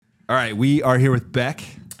All right, we are here with Beck.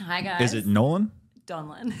 Hi, guys. Is it Nolan?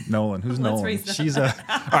 Donlan. Nolan. Who's Let's Nolan? restart. She's a.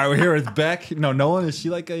 All right, we're here with Beck. No, Nolan. Is she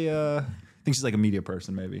like a? I think she's like a media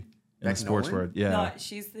person, maybe. In the sports Nolan? world. Yeah. No,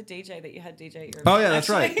 she's the DJ that you had DJ at your Oh, event, yeah, that's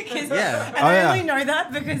right. actually. Yeah. I yeah. only know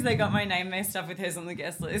that because they got my name messed up with hers on the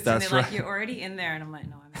guest list. That's and they're like, right. you're already in there. And I'm like,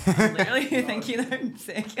 no, I'm literally, thank you, though. I'm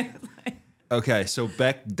sick. Like, Okay, so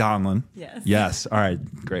Beck Donlan. Yes. Yes. All right,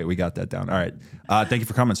 great. We got that down. All right. Thank you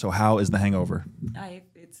for coming. So, how is the hangover?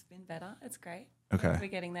 it's been better. It's great. Okay. We're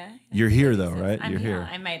getting there. You're here, though, right? I'm You're here.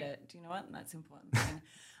 I made it. Do you know what? That's important.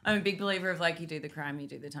 I'm a big believer of like, you do the crime, you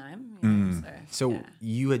do the time. You know, So yeah.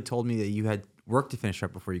 you had told me that you had work to finish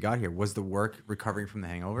up before you got here. Was the work recovering from the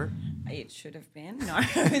hangover? It should have been. No,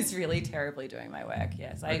 I was really terribly doing my work.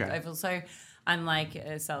 Yes. Okay. I've also, I'm like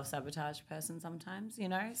a self-sabotage person sometimes, you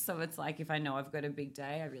know? So it's like if I know I've got a big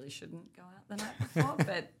day, I really shouldn't go out the night before.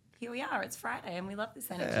 But here we are. It's Friday and we love this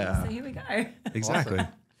energy. Yeah. So here we go. Exactly.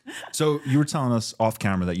 So you were telling us off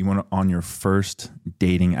camera that you went on your first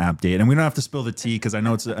dating app date, and we don't have to spill the tea because I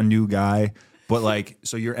know it's a new guy, but like,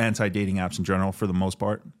 so you're anti-dating apps in general for the most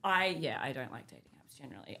part? I don't like dating apps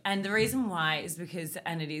generally. And the reason why is because,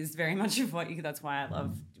 and it is very much of what you, that's why I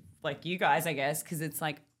love like you guys, I guess, because it's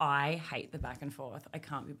like, I hate the back and forth. I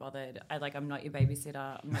can't be bothered. I'm not your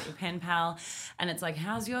babysitter. I'm not your pen pal. And it's like,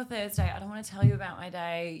 how's your Thursday? I don't want to tell you about my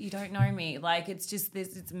day. You don't know me. Like, it's just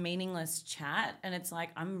this, it's meaningless chat. And it's like,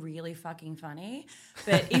 I'm really fucking funny.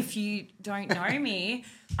 But if you don't know me,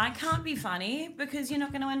 I can't be funny because you're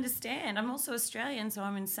not going to understand. I'm also Australian, so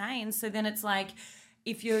I'm insane. So then it's like,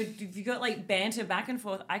 if you got like banter back and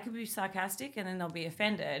forth, I could be sarcastic and then they'll be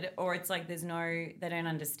offended, or it's like they don't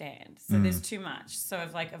understand. So there's too much. So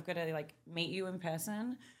if like I've got to like meet you in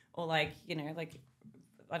person, or like, you know, like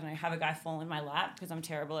I don't know, have a guy fall in my lap because I'm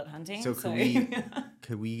terrible at hunting. So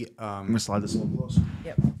could we I'm gonna slide this a little closer.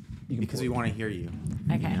 Yep. because we want to hear you.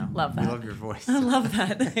 Okay, love that. We love your voice. I love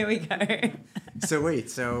that. There we go. So wait,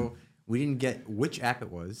 so we didn't get which app it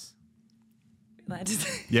was.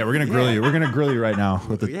 Yeah, we're gonna grill you. We're gonna grill you right now.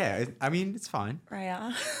 With the, Yeah, I mean, it's fine.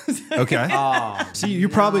 Raya. okay. Oh, See, you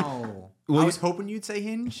probably. no. Well, I was hoping you'd say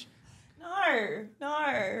Hinge.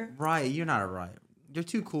 No. Raya, you're not a Raya. You're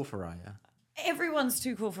too cool for Raya. Everyone's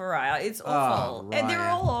too cool for Raya. It's awful. And they're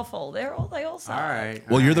Raya. all awful. They all suck. All right.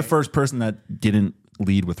 Well, all you're the right. first person that didn't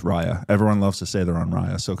lead with Raya. Everyone loves to say they're on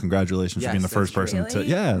Raya, so congratulations for Yes, being the that's first true. person to. Really?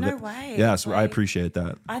 Yeah. No way. Yes, I Like- appreciate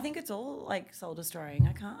that. I think it's all like soul destroying.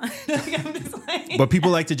 I can't. Like, I'm just like, But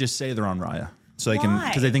people like to just say they're on Raya, so they can Why?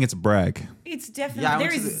 because they think it's a brag. it's definitely Yeah, I there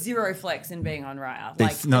went is to the- zero flex in being on Raya. They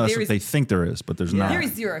Like no, that's there what is they think there is, but there's not. there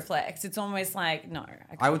is zero flex. It's almost like no.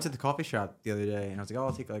 I went to the coffee shop the other day and I was like, oh,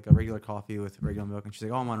 I'll take like a regular coffee with regular milk. And she's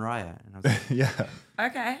like, oh, I'm on Raya. And I was like, Yeah.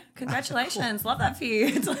 Okay, congratulations. Love that for you.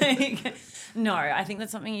 It's like no. I think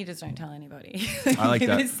that's something you just don't tell anybody. I like Keep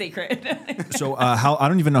that. it a secret. So how I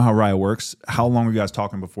don't even know how Raya works. How long were you guys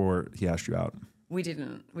talking before he asked you out? We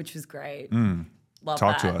didn't, which was great. Love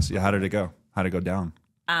Talk that. to us. Yeah, how did it go? How did it go down?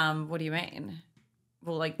 What do you mean?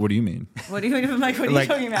 Well, like, What do you mean? what are you like? What are Like,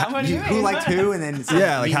 you talking about? What do you mean? who liked who? And then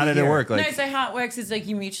Yeah, like meet how me did it here. work? Like No, so how it works is like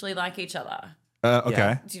you mutually like each other. okay.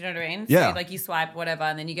 Yeah. Do you know what I mean? Yeah. So like you swipe whatever,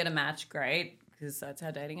 and then you get a match. Great, because that's how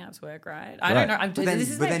dating apps work, right? I Right. don't know.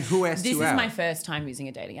 But then who asked This you is out? my first time using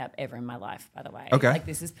a dating app ever in my life, by the way. Okay. Like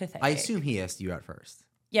this is pathetic. I assume he asked you out first.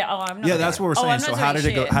 Yeah. Oh, I'm not. Yeah, that's what we're saying. I'm So not how doing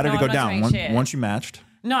did it go? shit. How did No, it go I'm not down? doing shit. Once you matched?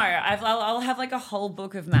 No, I'll have like a whole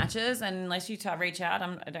book of matches, and unless you reach out,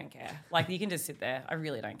 I don't care. Like you can just sit there. I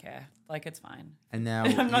really don't care. Like it's fine. And now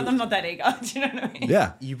I'm not that eager. Do you know what I mean?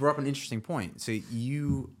 Yeah. you brought up an interesting point. So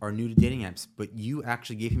you are new to dating apps, but you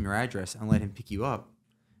actually gave him your address and let him pick you up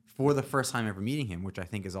for the first time ever meeting him, which I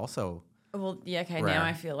think is also Well, yeah. Okay. Rare. Now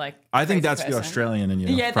I feel like I think crazy that's the person. Australian in you.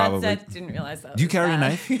 Yeah, probably. that didn't realize that. Do you was carry a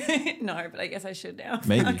that. knife? No, but I guess I should now.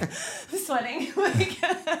 Maybe. I'm sweating. Like,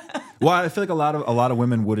 Well, I feel like a lot of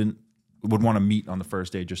women would want to meet on the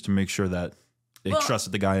first date just to make sure that they Well-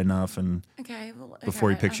 trusted the guy enough and okay, well, Before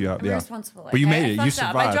he picks you up, I'm yeah. responsible. But you okay? made I it. You fucked up.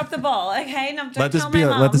 survived. I dropped the ball. Okay, no, don't Let this tell be my a-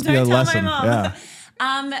 mom. let this be Don't a tell lesson, my mom. yeah.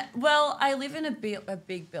 Well, I live in a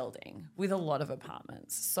big building with a lot of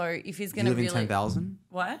apartments. So if he's you going to live in really 10,000?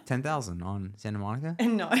 what? 10,000 on Santa Monica?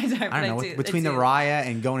 No, I don't. I don't know. Between the Raya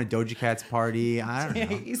and going to Doja Cat's party, I don't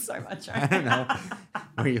know. He's so much. I don't know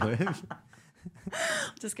where you live.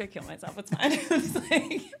 Just go kill myself. It's fine. It's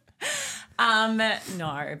like,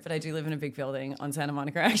 no, but I do live in a big building on Santa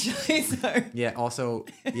Monica, actually. So Yeah, also,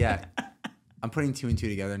 yeah. I'm putting two and two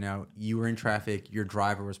together now. You were in traffic. Your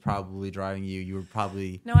driver was probably driving you. You were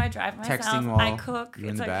probably no, I drive myself. texting while I cook. you were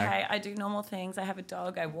in It's the okay. back. I do normal things. I have a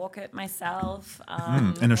dog. I walk it myself. in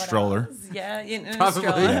a what stroller. else? Yeah, in a Probably,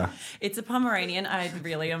 stroller. yeah. It's a Pomeranian.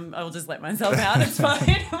 I'll just let myself out. It's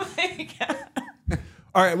fine.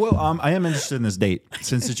 All right. Well, I am interested in this date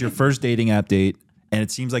since it's your first dating app date, and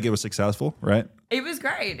it seems like it was successful, right? It was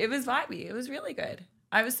great. It was vibey. It was really good.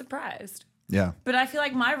 I was surprised. Yeah. But I feel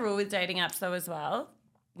like my rule with dating apps though as well,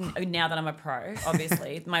 now that I'm a pro,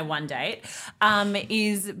 obviously, my one date,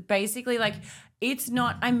 is basically like it's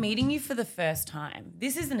not, I'm meeting you for the first time.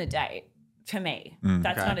 This isn't a date to me.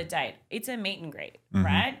 That's Okay. not a date. It's a meet and greet,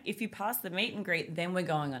 right? If you pass the meet and greet, then we're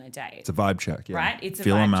going on a date. It's a vibe check. Yeah. Right? It's a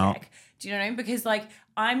Feel 'em vibe out. check. Do you know what I mean? Because like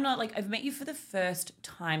I'm not like I've met you for the first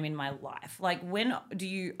time in my life. Like when do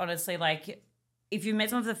you honestly like if you met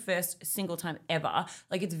someone for the first single time ever,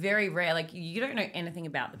 like it's very rare. Like you don't know anything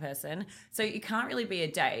about the person. So it can't really be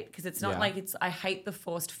a date because it's not Yeah. like I hate the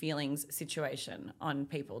forced feelings situation on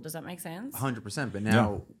people. Does that make sense? 100%. But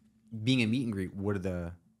now, being a meet and greet, what are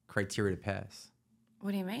the criteria to pass?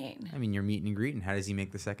 What do you mean? I mean, you're meet and greet, and how does he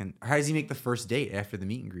make the first date after the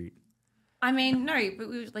meet and greet? I mean, no, but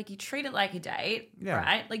like you treat it like a date, Yeah.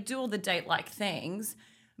 right? Like do all the date-like things,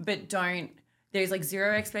 but don't. There's like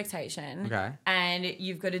zero expectation, Okay. and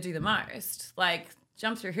you've got to do the most. Like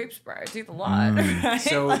jump through hoops, bro. Do the lot. Right?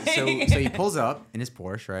 So Like- he pulls up in his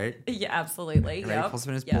Porsche, right? yeah, absolutely. Right, Yep. he pulls up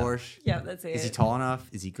in his Yep. Porsche. Yeah, that's it. Is he tall enough?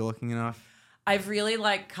 Is he good looking enough? I've really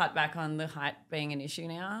like cut back on the height being an issue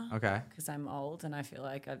now. Okay. Because I'm old and I feel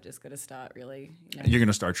like I've just got to start really. You're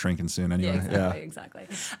gonna start shrinking soon anyway. yeah, exactly.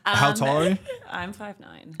 How tall are you? I'm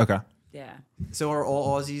 5'9". Okay. Yeah. So are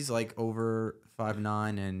all Aussies like over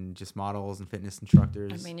 5'9" and just models and fitness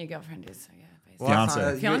instructors? I mean, your girlfriend is, so yeah. Basically.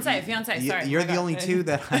 Well, Fiance. Fiance, sorry. You're my the God. only two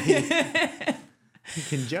that I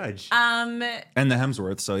can judge. And the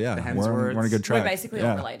Hemsworth. So yeah, The we're on a good Hemsworths. track. We're basically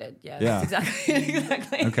yeah. all related. Yeah, Yeah. that's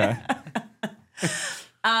exactly. Okay.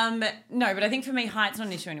 No, but I think for me, height's not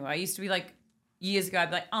an issue anymore. I used to be like, years ago, I'd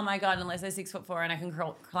be like, oh my God, unless they're 6'4" and I can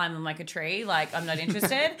climb them like a tree, like I'm not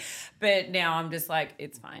interested. But now I'm just like,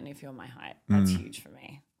 it's fine if you're my height. That's huge for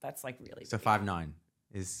me. That's like really So big. 5'9"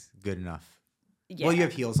 is good enough. Yeah, Well, you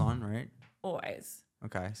have heels on, right? always.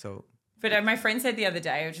 Okay, so But my friend said the other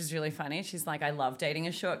day, which is really funny, she's like, I love dating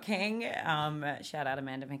a short king. Shout out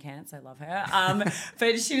Amanda McCants, I love her.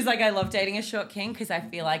 But she was like, I love dating a short king because I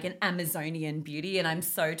feel like an Amazonian beauty and I'm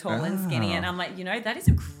so tall and skinny. And I'm like, you know, that is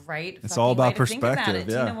a great It's fucking all about way to think about perspective, it.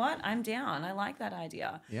 Do yeah. you know what? I'm down. I like that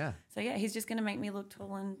idea. yeah, So yeah, he's just going to make me look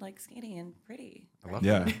tall and like skinny and pretty. I love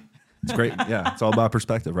Yeah. that. It's great. Yeah. It's all about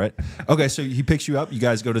perspective, right? Okay. So he picks you up. You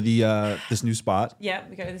guys go to the this new spot. Yeah,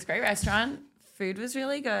 we go to this great restaurant. Food was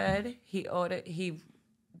really good. He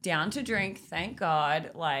down to drink, thank God.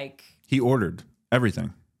 Like, He ordered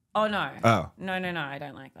everything. oh no. Oh. No, I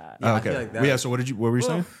don't like that. Oh, I okay. feel like that- Well, yeah. So what were you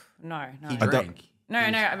saying? Oof, no. He thought- drank. No,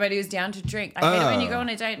 but he was down to drink. I hate it when you go on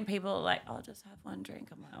a date and people are like, "I'll just have one drink."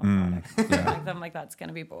 I'm like, "Oh God, I can't like them. Like that's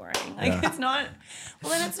gonna be boring. Like it's not. Well,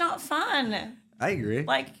 then it's not fun. I agree.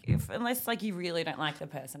 Like unless like you really don't like the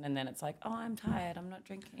person, and then it's like, "Oh, I'm tired. I'm not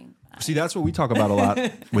drinking." See, that's what we talk about a lot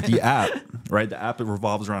with the app, right? The app, it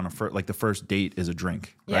revolves around like the first date is a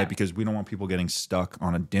drink, right? Yeah. Because we don't want people getting stuck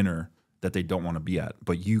on a dinner that they don't want to be at,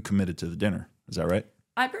 but you committed to the dinner. Is that right?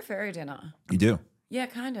 I prefer a dinner. You do. Yeah,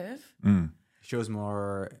 kind of. Shows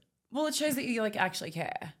more. Well, it shows that you like actually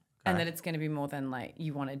care, and that it's going to be more than like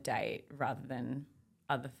you want a date rather than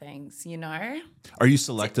other things. You know? Are you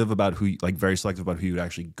selective about very selective about who you'd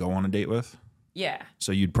actually go on a date with? Yeah.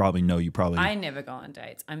 So you'd probably know I never go on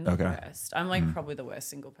dates. I'm the Okay. worst. I'm like probably the worst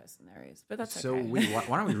single person there is, but that's So okay. wait,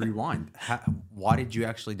 why don't we rewind? Why did you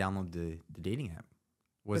actually download the dating app?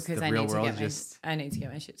 Was because the I real need to world get just I need to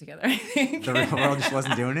get my shit together. I think. the real world just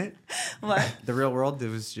wasn't doing it? What? The real world, it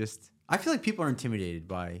was just. I feel like people are intimidated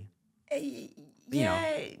by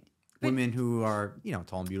Yeah. women who are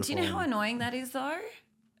tall and beautiful. Do you know how annoying that is though?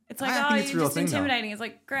 It's like, I oh, think it's a you're real just thing, though. intimidating. It's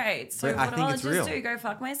like, great. So But I what do think I it's just real. do? Go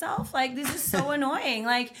fuck myself? Like, this is so annoying.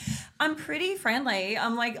 Like, I'm pretty friendly.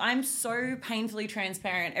 I'm so painfully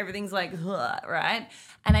transparent. Everything's like, ugh, right?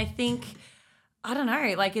 And I think, I don't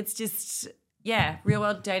know, like it's just, yeah, real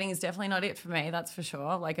world dating is definitely not it for me. That's for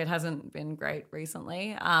sure. Like it hasn't been great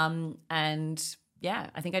recently. And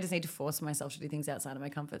yeah, I think I just need to force myself to do things outside of my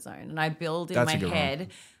comfort zone. And I build in That's my a good one.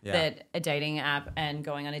 head Yeah. that a dating app and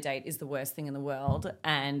going on a date is the worst thing in the world.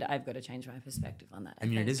 And I've got to change my perspective on that. I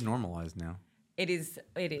mean, it think. is normalized now. It is.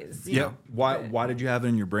 Yeah. Why did you have it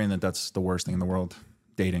in your brain that that's the worst thing in the world?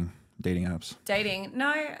 Dating apps. Dating,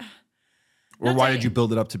 no. Or Not why did dating. you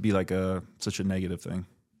build it up to be like such a negative thing?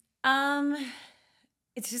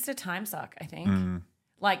 It's just a time suck, I think.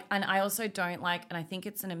 Like, and I also don't like, and I think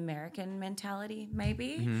it's an American mentality,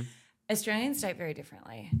 maybe. Australians date very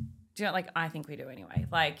differently. Do you know, like, I think we do anyway.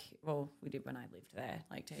 Like, well, we did when I lived there,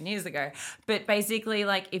 like 10 years ago. But basically,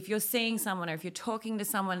 like, if you're seeing someone or if you're talking to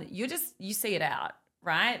someone, you see it out,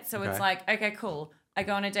 right? So it's Okay. like, okay, cool. I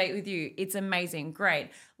go on a date with you. It's amazing.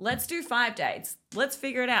 Great. Let's do 5 dates. Let's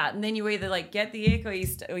figure it out. And then you either like get the ick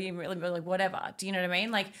or you really like whatever. Do you know what I mean?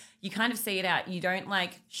 Like you kind of see it out. You don't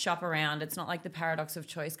like shop around. It's not like the paradox of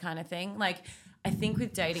choice kind of thing. Like I think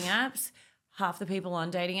with dating apps, half the people on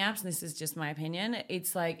dating apps, and this is just my opinion,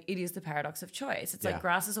 it's like it is the paradox of choice. It's like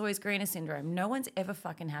grass is always greener syndrome. No one's ever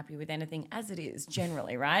fucking happy with anything as it is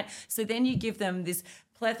generally, right? So then you give them this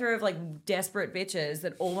plethora of like desperate bitches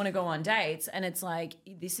that all want to go on dates, and it's like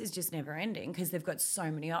this is just never ending because they've got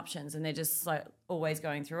so many options and they're just like always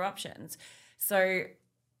going through options. So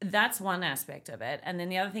that's one aspect of it. And then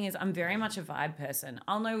the other thing is I'm very much a vibe person.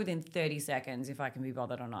 I'll know within 30 seconds if I can be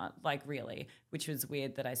bothered or not, like really, which was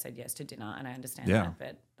weird that I said yes to dinner and I understand that,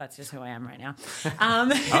 but that's just who I am right now.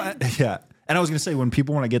 Yeah. And I was going to say, when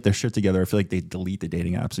people want to get their shit together, I feel like they delete the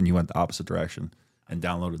dating apps and you went the opposite direction and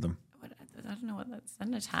downloaded them. I don't know what that's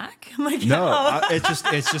an attack. I'm like, No,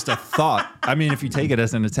 it's just a thought. I mean, if you take it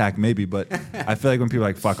as an attack, maybe, but I feel like when people are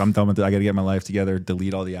like, fuck, I'm done with it. I got to get my life together,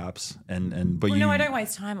 delete all the apps. But no, I don't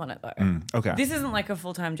waste time on it though. Okay. This isn't like a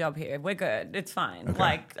full-time job here. We're good. It's fine. Okay.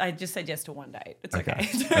 Like I just said yes to one date. It's okay.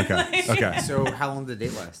 Okay. So how long did the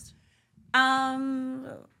date last? Time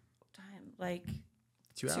like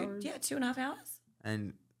 2 hours? Yeah, 2.5 hours.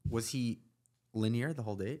 And was he linear the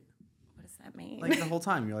whole date? What does that mean? Like the whole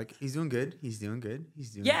time, you're like, he's doing good, he's doing good,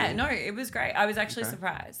 he's doing good. Yeah, no, it was great. I was actually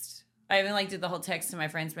surprised. I even like did the whole text to my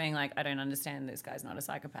friends being like, I don't understand this guy's not a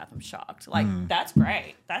psychopath. I'm shocked. Like, that's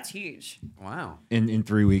great. That's huge. Wow. In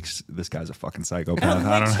 3 weeks, this guy's a fucking psychopath.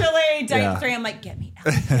 Literally, day 3, I'm like, get me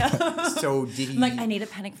out. So did he... I'm like, I need a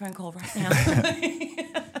panic phone call right now.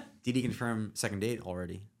 Did he confirm second date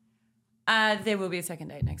already? There will be a second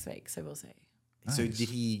date next week, so we'll see. Nice. So did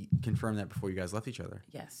he confirm that before you guys left each other?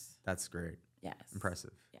 Yes. That's great. Yes. Impressive.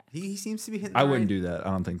 Yes. He seems to be hitting. I wouldn't do that. I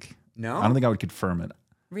don't think. No. I don't think I would confirm it.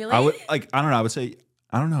 Really? I would like. I don't know. I would say.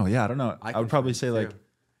 I don't know. Yeah, I don't know. I would probably say like.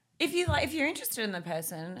 If you're interested in the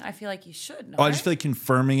person, I feel like you should. No? Oh, I just feel like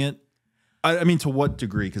confirming it. I mean, to what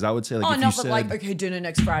degree? Because I would say like. Oh if no, you but said, like okay, dinner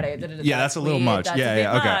next Friday. Yeah, that's a little weird. much. That's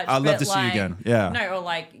Yeah, okay. much, I'd love to see you like, again. Yeah. No, or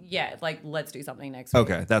like let's do something next week.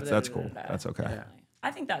 Okay, that's cool. That's okay. Yeah. I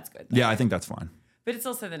think that's good. Yeah, I think that's fine. But it's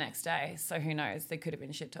also the next day, so who knows? There could have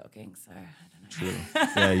been shit talking, so I don't know. True.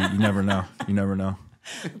 Yeah, you never know. You never know.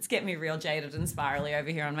 Let's get me real jaded and spirally over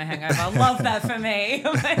here on my hangover. I love that for me.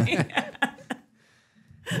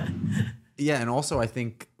 Yeah, and also I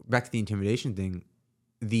think back to the intimidation thing,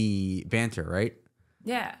 the banter, right?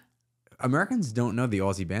 Yeah. Americans don't know the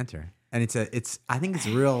Aussie banter, and I think it's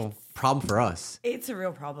a real problem for us. It's a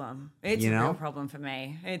real problem. It's a real problem for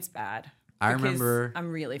me. It's bad. I remember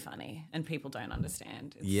I'm really funny and people don't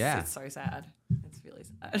understand. It's so sad. It's really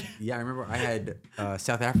sad. Yeah, I remember I had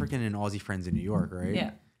South African and Aussie friends in New York, right?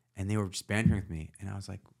 Yeah. And they were just bantering with me, and I was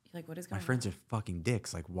like, Like, what is going my on? friends are fucking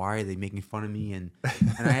dicks. Like, why are they making fun of me? And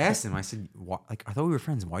I asked them, I said, like, I thought we were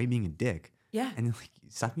friends. Why are you being a dick? Yeah. And they're like,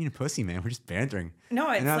 stop being a pussy, man. We're just bantering.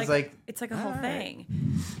 No, it's and I was like it's like a whole thing.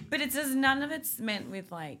 But it's just none of it's meant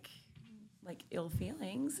with like ill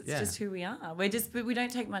feelings. It's just who we are. But we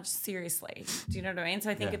don't take much seriously. Do you know what I mean? So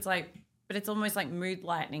I think it's like, but it's almost like mood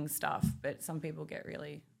lightening stuff. But some people get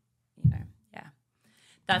really, yeah.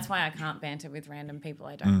 That's why I can't banter with random people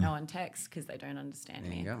I don't know on text because they don't understand me.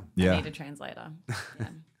 There you go. Yeah. I need a translator.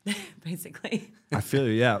 Yeah. Basically. I feel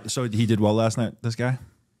you. Yeah. So he did well last night. This guy.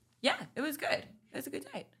 Yeah, it was good. It was a good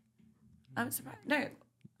date. I'm surprised. No.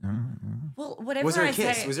 Well, whatever Was there a I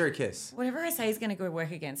kiss? say, Was there a kiss? whatever I say is going to go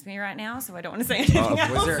work against me right now, so I don't want to say anything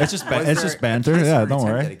else. Was there, It's just was it's there just banter. a kiss Yeah, or an don't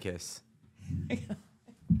attempt worry. at a kiss?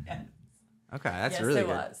 Yes. Okay, that's Yes, really there good.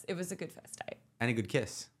 was. It was a good first date. And a good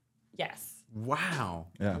kiss. Yes. Wow.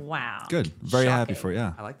 Yeah. Wow. Good. Very happy Shocking. for you.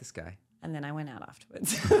 Yeah. I like this guy. And then I went out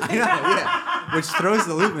afterwards. I know, yeah. Which throws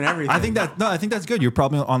the loop and everything. I think that's good. You're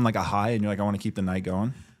probably on like a high, and you're like, I want to keep the night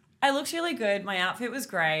going. I looked really good. My outfit was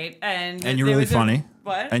great, and And you're there really was funny.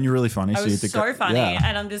 What? And you're really funny. I you was think so funny, Yeah.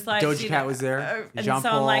 and I'm just like, Doja Cat was there. and so I'm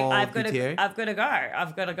like, Jean-Paul I've got Gaultier. to go.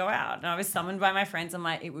 I've got to go out. And I was summoned by my friends. I'm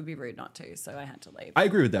like, it would be rude not to, so I had to leave. I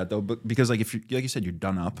agree with that though, but because like if you like you said, you're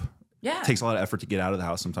done up. Yeah. It takes a lot of effort to get out of the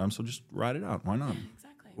house sometimes, so just ride it out. Why not?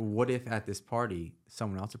 Exactly. What if at this party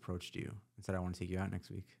someone else approached you and said, I want to take you out next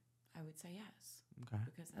week? I would say yes. Okay.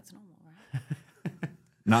 Because that's normal, right?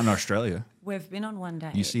 Not in Australia. We've been on one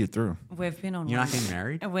date. You see it through. We've been on You're one not getting date.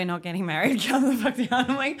 married? We're not getting married. Come the fuck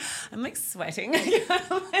down. I'm like sweating.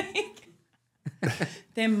 I'm like,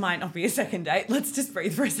 there might not be a second date. Let's just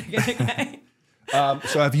breathe for a second, okay?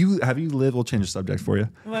 So have you lived? We'll change the subject for you.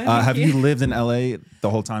 What? Have you lived in LA the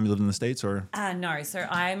whole time you lived in the States, or? No. So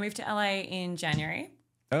I moved to LA in January.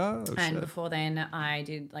 Oh, And shit. before then, I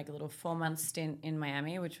did like a little 4-month stint in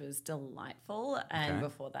Miami, which was delightful. And Okay.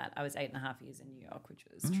 before that, I was 8.5 years in New York, which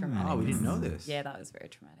was traumatic. Oh, we didn't know this. Yeah, that was very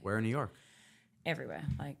traumatic. Where in New York? Everywhere,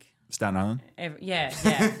 like. Staten Island. Yeah,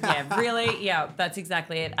 really, yeah, that's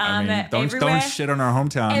exactly it. I mean, don't everywhere, shit on our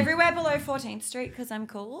hometown. everywhere below 14th Street because I'm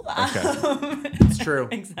cool. It's true.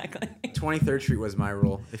 Exactly. 23rd Street was my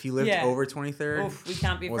rule. If you lived Yeah. over 23rd, Oof, we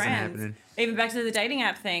can't be wasn't friends. happening. Even back to the dating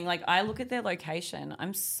app thing, like I look at their location.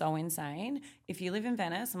 I'm so insane. If you live in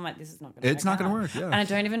Venice, I'm like, this is not going to work. It's not going to out. work. Yeah.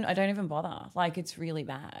 And I don't even bother. Like it's really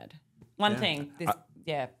bad. One thing, it's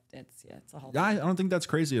a whole. Yeah, I don't think that's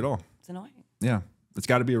crazy at all. It's annoying. Yeah. It's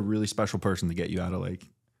got to be a really special person to get you out of like,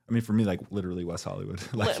 I mean, for me, like literally West Hollywood.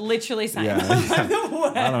 Like, Literally same. yeah.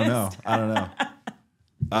 I don't know.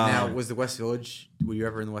 Now, was the West Village, were you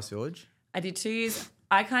ever in the West Village? I did 2 years.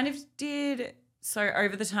 I kind of did. So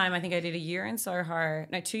over the time, I think I did 2 years in Soho,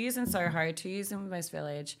 2 years in West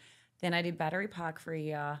Village. Then I did Battery Park for a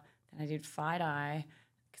year. Then I did Fight Eye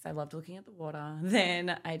because I loved looking at the water.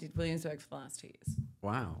 Then I did Williamsburg for the last 2 years.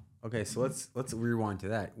 Wow. Okay, so let's rewind to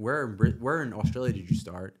that. Where in Australia did you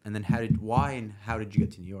start? And then how did you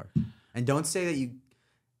get to New York? And don't say that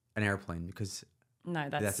an airplane because No,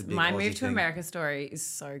 that's a big my Aussie move to thing. America story is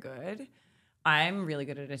so good. I'm really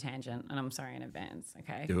good at a tangent, and I'm sorry in advance.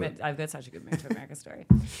 Okay, Do but it. I've got such a good move to America story.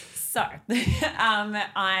 So,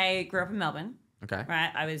 I grew up in Melbourne. Okay.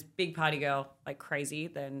 Right, I was big party girl, like crazy,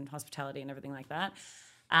 then hospitality and everything like that,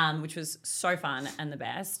 which was so fun and the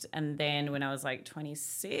best. And then when I was like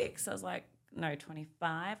 26, I was like, no,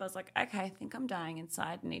 25. I was like, okay, I think I'm dying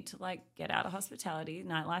inside. I need to like get out of hospitality.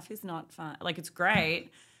 Nightlife is not fun. Like it's great,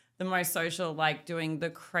 the most social, like doing the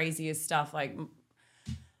craziest stuff, like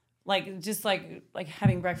just like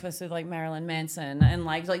having breakfast with like Marilyn Manson and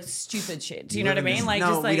like stupid shit. Do you know what I mean? Like no,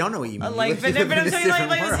 just like we don't know what you mean. Like, You live but in I'm this saying like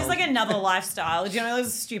different it was just world. like another lifestyle. Do you know? It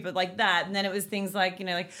was stupid like that. And then it was things like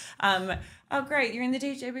oh great, you're in the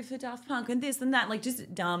DJ booth for Daft Punk and this and that. Like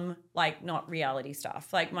just dumb, like not reality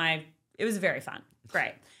stuff. Like it was very fun,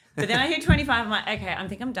 great. But then I hit 25. I'm like, okay, I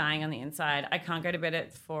think I'm dying on the inside. I can't go to bed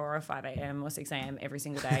at 4 or 5 a.m. or 6 a.m. every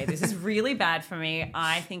single day. This is really bad for me.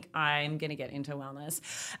 I think I'm going to get into wellness.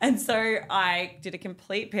 And so I did a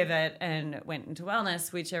complete pivot and went into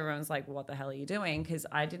wellness, which everyone's like, what the hell are you doing? Because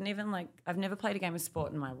I didn't even I've never played a game of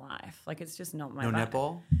sport in my life. Like it's just not my No vibe.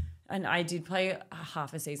 netball? And I did play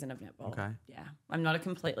half a season of netball. Okay. Yeah. I'm not a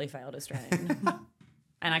completely failed Australian.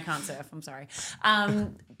 And I can't surf. I'm sorry.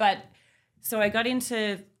 But so I got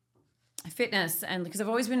into fitness and because I've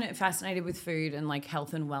always been fascinated with food and like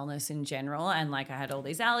health and wellness in general. And like I had all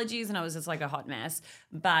these allergies and I was just like a hot mess.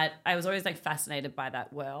 But I was always like fascinated by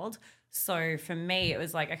that world. So for me, it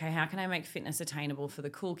was like, okay, how can I make fitness attainable for the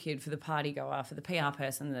cool kid, for the party goer, for the PR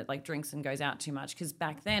person that like drinks and goes out too much? Because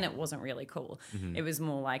back then it wasn't really cool. Mm-hmm. It was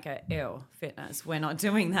more like ew, fitness. We're not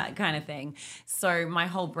doing that kind of thing. So my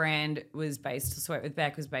whole brand was Sweat with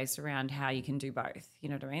Beck was based around how you can do both. You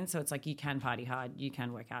know what I mean? So it's like you can party hard, you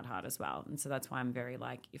can work out hard as well. And so that's why I'm very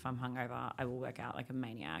like, if I'm hungover, I will work out like a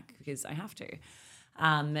maniac because I have to.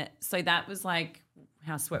 So that was like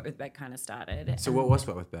how Sweat with Beck kind of started. So what was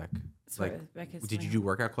Sweat with Beck? Sweat with Beck is Did you like- do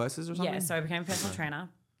workout classes or something? Yeah, so I became a personal trainer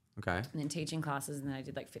Okay. and then teaching classes, and then I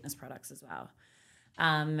did like fitness products as well.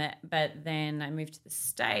 But then I moved to the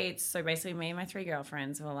States. So basically, me and my 3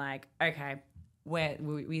 girlfriends were like, okay,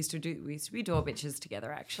 we used to be door bitches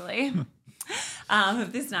together actually.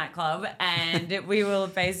 Of this nightclub, and we were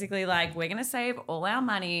basically like, we're gonna save all our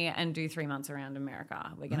money and do 3 months around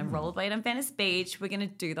America. We're gonna rollerblade on Venice Beach. We're gonna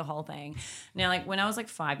do the whole thing. Now, like when I was like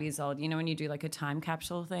 5 years old, you know, when you do like a time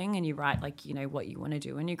capsule thing and you write like, you know, what you want to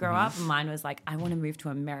do when you grow up. Mine was like, I want to move to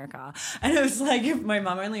America, and it was like my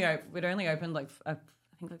mum we'd only opened like I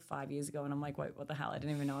think like 5 years ago, and I'm like, wait, what the hell? I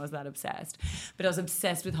didn't even know I was that obsessed. But I was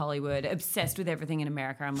obsessed with Hollywood, obsessed with everything in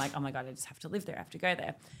America. I'm like, oh my God, I just have to live there. I have to go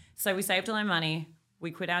there. So we saved all our money.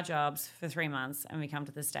 We quit our jobs for 3 months and we come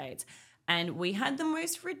to the States. And we had the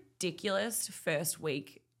most ridiculous first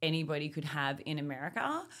week anybody could have in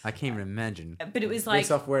America. I can't even imagine. But it was like,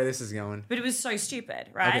 Based off where this is going. but it was so stupid,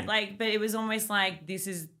 right? Okay. Like, but it was almost like, this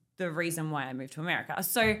is the reason why I moved to America.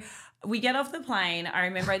 So we get off the plane. I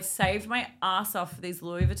remember I'd saved my ass off for these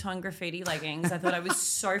Louis Vuitton graffiti leggings. I thought I was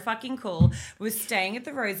so fucking cool. We were staying at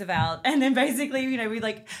the Roosevelt. And then basically, you know, we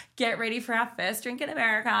like get ready for our first drink in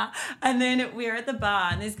America. And then we're at the bar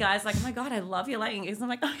and this guy's like, oh my God, I love your leggings. And I'm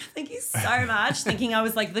like, oh, thank you so much. Thinking I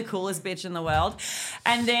was like the coolest bitch in the world.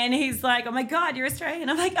 And then he's like, oh my God, you're Australian.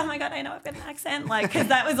 I'm like, oh my God, I know I've got an accent. Like, cause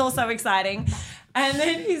that was also exciting. And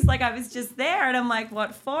then he's like, I was just there. And I'm like,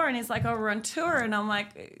 what for? And he's like, oh, we're on tour. And I'm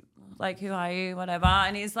like, Like, who are you? Whatever.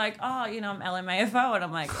 And he's like, oh, you know, I'm LMAFO. And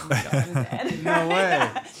I'm like, oh my God, I'm dead. No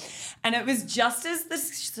way. And it was just as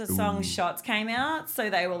the song Shots came out. So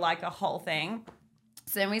they were like a whole thing.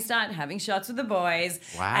 So then we start having shots with the boys.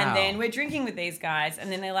 Wow. And then we're drinking with these guys.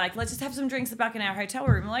 And then they're like, let's just have some drinks back in our hotel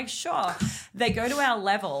room. We're like, sure. They go to our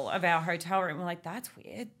level of our hotel room. We're like, that's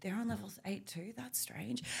weird. They're on levels 8 too. That's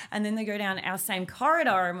strange. And then they go down our same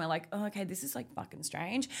corridor and we're like, oh, okay, this is like fucking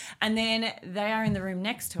strange. And then they are in the room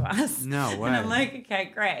next to us. No way. And I'm like,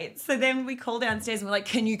 okay, great. So then we call downstairs and we're like,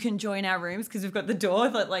 can you join our rooms? Because we've got the door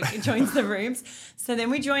that like it joins the rooms. So then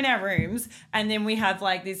we join our rooms and then we have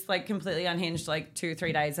like this like completely unhinged like 2-3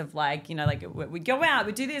 days of like, you know, like we go out,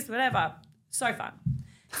 we do this, whatever. So fun.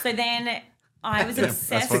 So then I was obsessed.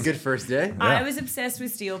 That's a good first day. I was obsessed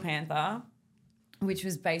with Steel Panther, which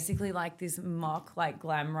was basically like this mock, like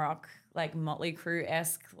glam rock, like Motley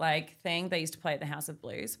Crue-esque like thing they used to play at the House of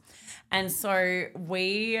Blues. And so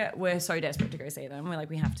we were so desperate to go see them. We're like,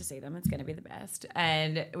 we have to see them. It's going to be the best.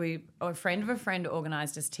 And a friend of a friend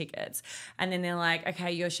organized us tickets. And then they're like,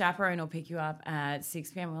 okay, your chaperone will pick you up at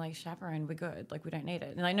 6 p.m. We're like, chaperone, we're good. Like, we don't need it.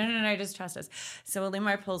 And they're like, no, just trust us. So a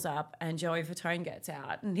limo pulls up and Joey Fatone gets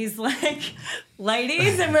out. And he's like,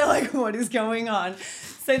 ladies. And we're like, what is going on?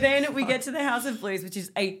 So then we get to the House of Blues, which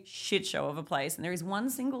is a shit show of a place. And there is one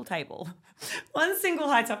single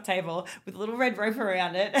high top table with a little red rope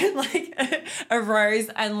around it and like a rose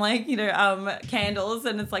and like, you know, candles.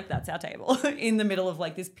 And it's like, that's our table in the middle of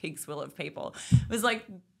like this pig swill of people. It was like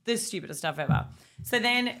the stupidest stuff ever. So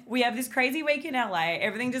then we have this crazy week in LA.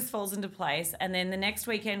 Everything just falls into place. And then the next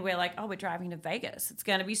weekend we're like, oh, we're driving to Vegas. It's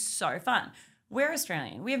going to be so fun. We're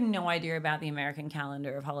Australian. We have no idea about the American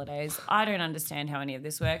calendar of holidays. I don't understand how any of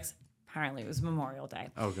this works. Apparently it was Memorial Day.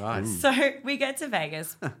 Oh, God. So we get to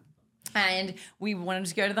Vegas. And we wanted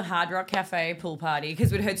to go to the Hard Rock Cafe pool party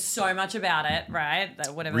because we'd heard so much about it, right?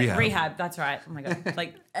 That whatever. Rehab. That's right. Oh my God.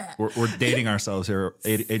 Like, we're dating ourselves here,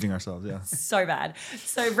 aging ourselves. Yeah. So bad.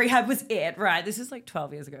 So rehab was it, right? This is like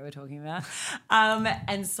 12 years ago we're talking about.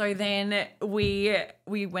 And so then we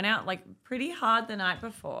went out like pretty hard the night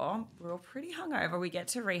before. We were pretty hungover. We get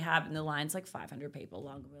to rehab and the line's like 500 people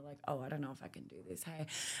long. And we're like, oh, I don't know if I can do this. Hey.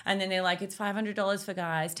 And then they're like, it's $500 for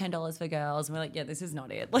guys, $10 for girls. And we're like, yeah, this is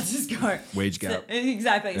not it. Let's just go. Wage gap. So,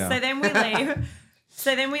 exactly. Yeah. So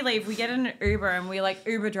then we leave. We get an Uber and we're like,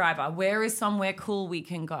 Uber driver, where is somewhere cool we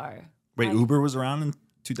can go? Wait, and Uber was around in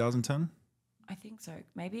 2010? I think so.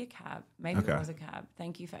 Maybe a cab. Maybe Okay. it was a cab.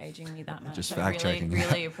 Thank you for aging me that much. Just I fact really, checking.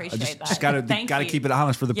 really appreciate that. Just gotta keep it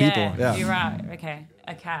honest for the people. Yeah. You're right. Okay,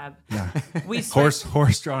 a cab. Yeah. We spoke,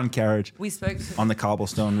 Horse-drawn carriage We spoke to on the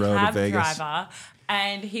cobblestone road cab of Vegas. driver,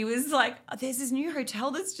 and he was like, "There's this new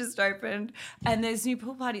hotel that's just opened, and there's a new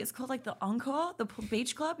pool party. It's called like the Encore, the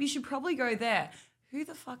beach club. You should probably go there." Who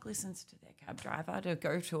the fuck listens to their cab driver to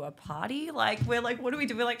go to a party? Like, we're like, what do we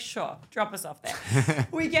do? We're like, sure, drop us off there.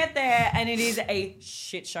 We get there and it is a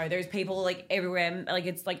shit show. There's people like everywhere. Like,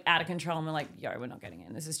 it's like out of control. And we're like, yo, we're not getting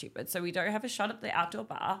in. This is stupid. So we don't have a shot at the outdoor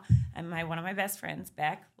bar. And one of my best friends,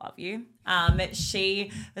 Beck, love you.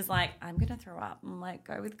 She was like, I'm going to throw up. I'm like,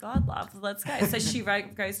 go with God, love. Let's go. So she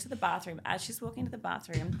goes to the bathroom. As she's walking to the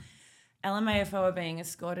bathroom, LMAFO are being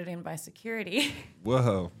escorted in by security.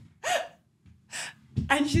 Whoa.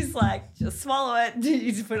 And she's like, just swallow it.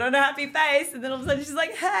 You just put on a happy face. And then all of a sudden she's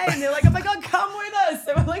like, hey. And they're like, oh my God, come with us.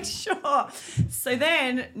 So we're like, sure. So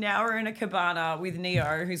then now we're in a cabana with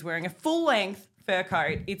Neo, who's wearing a full length fur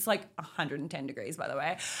coat. It's like 110 degrees, by the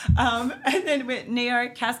way. And then with Neo,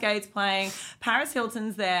 Cascade's playing, Paris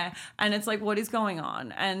Hilton's there. And it's like, what is going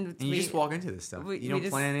on? And you just walk into this stuff. You don't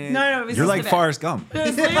plan it. No, it was You're just like Forrest Gump.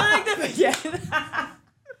 yeah.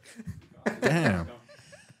 Damn.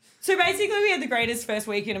 So basically, we had the greatest first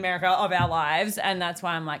week in America of our lives, and that's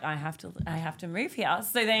why I'm like, I have to move here.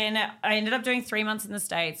 So then I ended up doing 3 months in the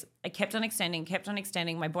States. I kept on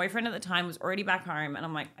extending. My boyfriend at the time was already back home, and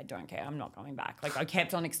I'm like, I don't care. I'm not going back. Like, I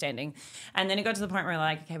kept on extending. And then it got to the point where we're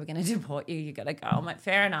like, okay, we're going to deport you. You got to go. I'm like,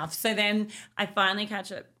 fair enough. So then I finally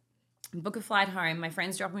catch it. Book a flight home. My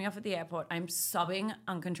friend's dropping me off at the airport. I'm sobbing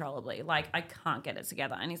uncontrollably. Like, I can't get it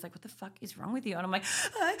together. And he's like, what the fuck is wrong with you? And I'm like,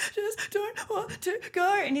 I just don't want to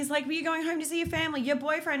go. And he's like, well, you're going home to see your family, your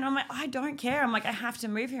boyfriend. And I'm like, I don't care. I'm like, I have to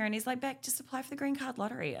move here. And he's like, Beck, just apply for the green card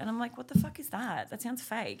lottery. And I'm like, what the fuck is that? That sounds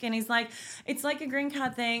fake. And he's like, it's like a green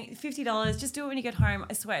card thing, $50. Just do it when you get home.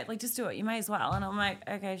 I swear. Like, just do it. You may as well. And I'm like,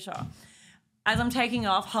 okay, sure. as I'm taking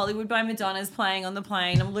off, Hollywood by Madonna's playing on the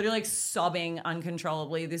plane. I'm literally like sobbing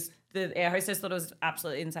uncontrollably. The air hostess thought it was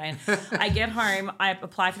absolutely insane. I get home, I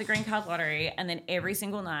apply for the green card lottery, and then every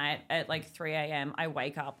single night at like 3 a.m. I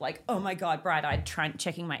wake up like, oh my God, bright-eyed,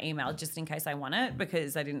 checking my email just in case I won it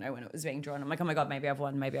because I didn't know when it was being drawn. I'm like, oh my God, maybe I've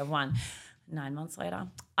won. 9 months later,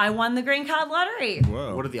 I won the green card lottery.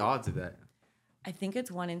 Whoa. What are the odds of that? I think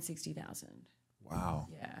it's 1 in 60,000. Wow.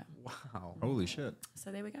 Yeah. Wow. Holy shit.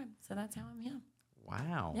 So there we go. So that's how I'm here.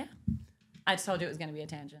 Wow. Yeah. I just told you it was going to be a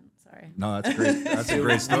tangent. Sorry. No, that's great. That's a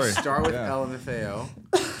great story. You start with Yeah. LMFAO,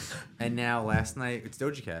 and now last night it's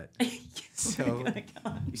Doja Cat. So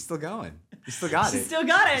you're still going. You still got it. Still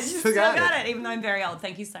got it. Still got it. Even though I'm very old.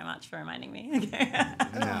 Thank you so much for reminding me. Okay.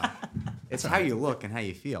 No. It's how you look and how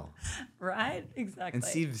you feel. Right? Exactly. And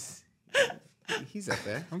Steve's, he's up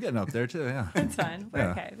there. I'm getting up there too. Yeah. It's fine. We're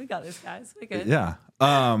Yeah. okay. We got this, guys. We're good. Yeah.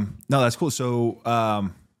 No, that's cool. So,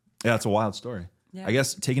 yeah, it's a wild story. Yeah. I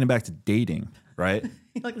guess taking it back to dating, right?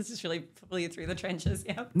 Like, let's just really pull you through the trenches.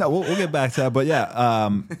 Yeah. No, we'll get back to that. But yeah,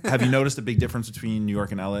 have you noticed a big difference between New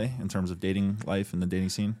York and LA in terms of dating life and the dating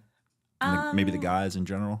scene? And maybe the guys in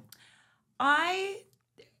general? I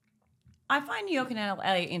find New York and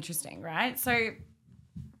LA interesting, right? So,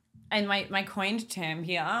 and my coined term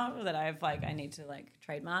here that I need to like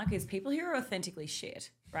trademark is people who are authentically shit,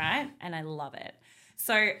 right? And I love it.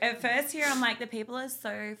 So at first here, I'm like, the people are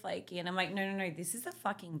so flaky. And I'm like, no, this is a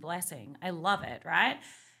fucking blessing. I love it, right?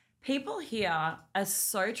 People here are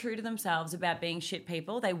so true to themselves about being shit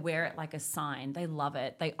people. They wear it like a sign. They love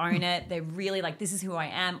it. They own it. They're really like, this is who I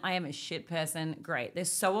am. I am a shit person. Great. They're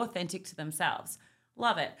so authentic to themselves.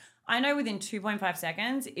 Love it. I know within 2.5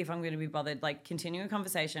 seconds if I'm going to be bothered, like continuing a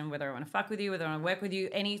conversation, whether I want to fuck with you, whether I want to work with you,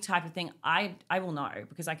 any type of thing, I will know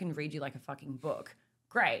because I can read you like a fucking book.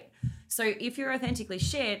 Great. So if you're authentically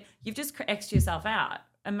shit, you've just X'd yourself out.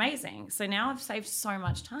 Amazing. So now I've saved so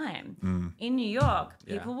much time. In New York,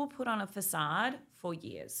 people will put on a facade for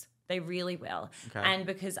years. They really will. Okay. And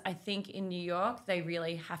because I think in New York, they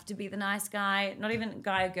really have to be the nice guy, not even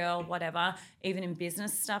guy or girl, whatever, even in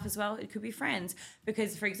business stuff as well. It could be friends.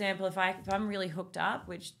 Because, for example, if I'm really hooked up,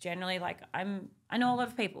 which generally, like, I know a lot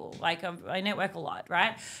of people. Like, I network a lot,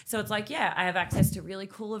 right? So it's like, yeah, I have access to really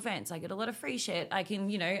cool events. I get a lot of free shit. I can,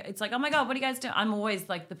 it's like, oh my God, what do you guys do? I'm always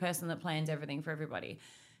like the person that plans everything for everybody.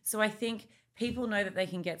 So I think people know that they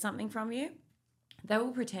can get something from you. They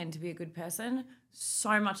will pretend to be a good person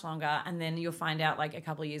so much longer, and then you'll find out like a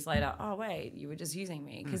couple of years later, oh wait, you were just using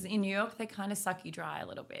me. Because in New York, they kind of suck you dry a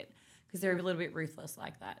little bit because they're a little bit ruthless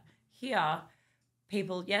like that. Here,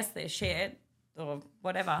 people, yes, they're shit or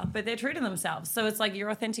whatever, but they're true to themselves. So it's like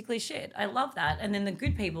you're authentically shit. I love that. And then the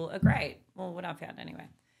good people are great. Well, what I've found anyway.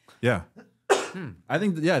 Yeah. I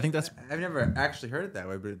think that's I've never actually heard it that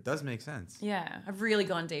way, but it does make sense. Yeah, I've really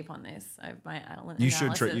gone deep on this. I've my you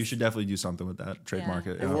should definitely do something with that trademark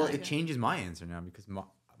it. Yeah. Yeah. Well, it changes my answer now because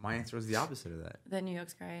my answer was the opposite of that. Then New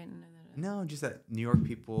York's great. No, just that New York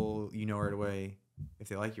people, you know right away if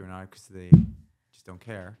they like you or not because they just don't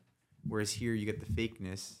care. Whereas here, you get the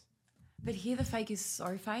fakeness. But here, the fake is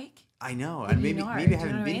so fake. I know. But And you maybe know, I do you know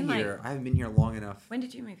haven't what I been mean? here. I haven't been here long enough. When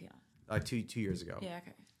did you move here? 2 years ago. Yeah,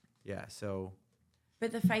 okay. Yeah. So.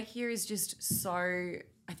 But the fake here is just so.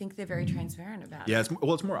 I think they're very transparent about it. Yeah,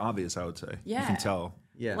 it's more obvious, I would say. You Yeah. can tell.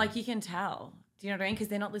 Yeah. Like you can tell. Do you know what I mean? Because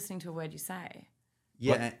they're not listening to a word you say.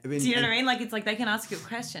 Yeah. Do you know what I mean? Like it's like they can ask you a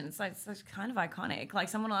question. It's like it's kind of iconic. Like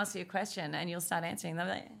someone will ask you a question and you'll start answering them.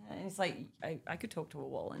 And it's like I could talk to a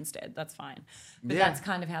wall instead. That's fine. But Yeah. that's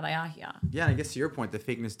kind of how they are here. Yeah, I guess to your point, the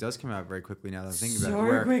fakeness does come out very quickly now that I'm thinking about it. So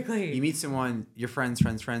Where quickly. You meet someone, your friends.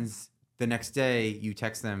 The next day, you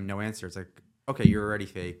text them, no answer. It's like, okay, you're already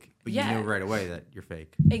fake, but Yeah. you know right away that you're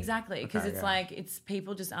fake. Exactly. Because Okay, it's yeah. like it's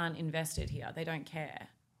people just aren't invested here. They don't care.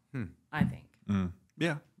 I think.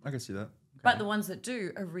 Yeah, I can see that. But the ones that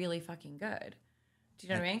do are really fucking good. Do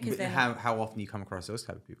you know what I mean? Because But they're how often do you come across those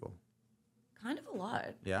type of people? kind of a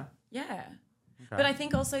lot. Yeah. Yeah. Okay. But I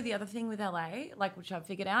think also the other thing with LA, like which I've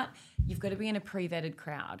figured out, you've got to be in a pre-vetted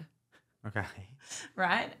crowd, Okay.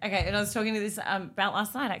 right? Okay. And I was talking to this about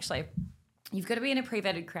last night actually. You've got to be in a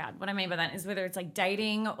pre-vetted crowd. What I mean by that is whether it's like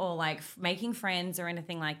dating or like making friends or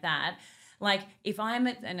anything like that. Like if I'm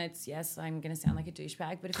at, and it's, yes, I'm going to sound like a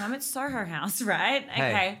douchebag, but if I'm at Soho House, right? Hey,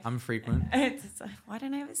 Okay. I'm frequent. It's why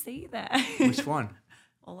don't I ever see you there? Which one?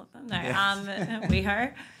 All of them. No.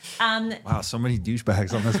 WeHo. Wow, so many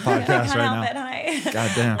douchebags on this podcast I right can't now. help it, hi.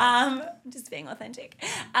 God damn. I'm just being authentic.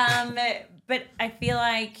 But I feel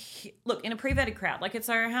like, look, in a pre-vetted crowd, like at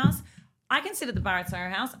Soho House, I can sit at the bar at Soho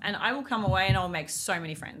House and I will come away and I'll make so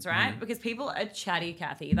many friends, right? Because people are chatty,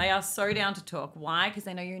 Kathy. They are so down to talk. Why? Because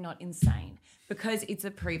they know you're not insane. because it's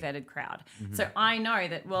a pre-vetted crowd. So I know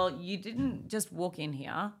that, well, you didn't just walk in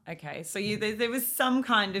here. Okay. So there was some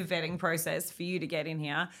kind of vetting process for you to get in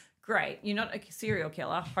here. Great. You're not a serial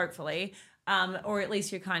killer, hopefully, or at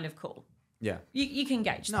least you're kind of cool. Yeah. You can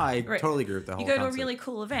gauge No, that, I right? totally agree with the whole You go to a concept. really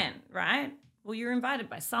cool event, right? Well, you're invited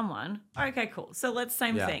by someone. Okay, cool. So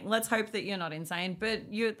same thing. Let's hope that you're not insane,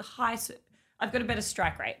 but you're the I've got a better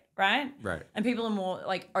strike rate, right? Right. And people are more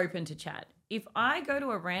like open to chat. If I go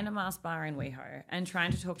to a random ass bar in WeHo and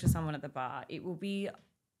trying to talk to someone at the bar, it will be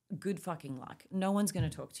good fucking luck. No one's going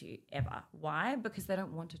to talk to you ever. Why? Because they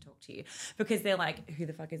don't want to talk to you. Because they're like, who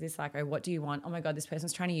the fuck is this psycho? What do you want? Oh my God, this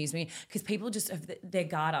person's trying to use me. Because people just have their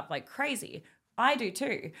guard up like crazy. I do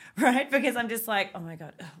too, right? Because I'm just like, oh my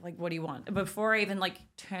God, like, what do you want? Before I even like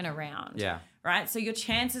turn around. Yeah. Right? So your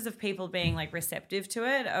chances of people being like receptive to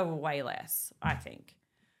it are way less, I think.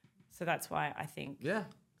 So that's why I think. Yeah.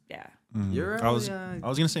 Yeah. You're I was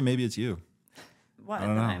gonna say maybe it's you. What? I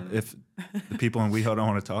don't know if the people in WeHo don't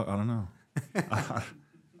want to talk. I don't know. I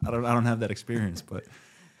don't have that experience, but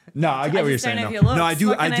no, I get what you're just don't saying. have though. your looks. No, I do.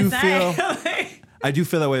 What I can do say? feel. I do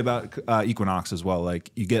feel that way about Equinox as well.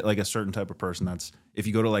 Like you get like a certain type of person that's if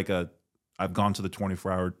you go to like I've gone to the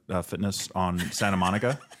 24-hour fitness on Santa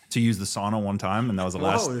Monica to use the sauna one time, and that was the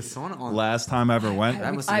last time I ever went.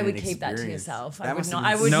 That must have I been would an keep that to experience. yourself. That I would must not.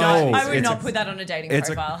 have I been would No, not. I would it's not a- put that on a dating It's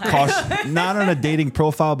profile. not on a dating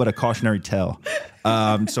profile, but a cautionary tale.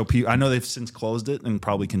 So I know they've since closed it and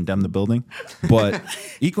probably condemned the building. But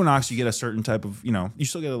Equinox, you get a certain type of, you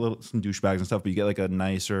still get some douchebags and stuff, but you get like a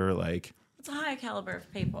nicer, like, It's a higher caliber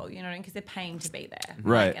of people, you know what I mean? Because they're paying to be there.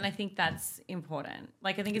 Right. Like, and I think that's important.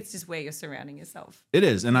 Like, I think it's just where you're surrounding yourself it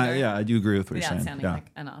is. And I do agree with what you're without saying. sounding Yeah.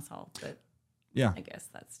 like an asshole. But Yeah. I guess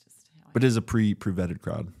that's just how But it is a pre-vetted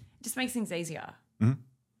crowd. it just makes things easier,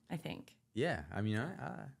 I think. Yeah. I mean,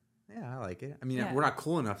 I like it. I mean, Yeah. we're not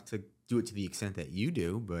cool enough to do it to the extent that you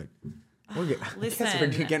do, but we'll get. Listen, I guess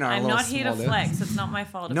we're getting our I'm little not here to small flex. dose. It's not my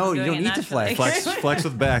fault. if No, I'm you doing don't it need to naturally. Flex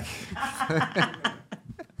with Beck.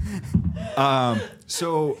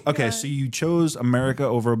 So you chose America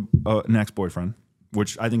over an ex-boyfriend,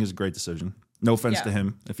 which I think is a great decision. No offense Yeah. to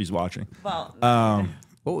him if he's watching. Well,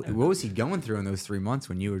 What was he going through in those 3 months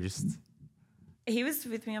when you were just? he was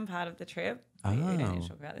with me on part of the trip. We don't need to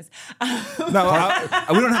talk about this.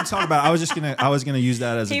 No, we don't have to talk about it. I was gonna use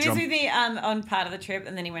that as He a was jump. with me on part of the trip,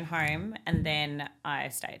 and then he went home, and then I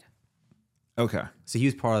stayed. Okay. So he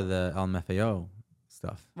was part of the LMFAO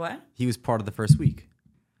stuff. What? He was part of the first week.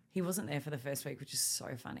 He wasn't there for the first week, which is so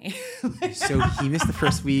funny. So he missed the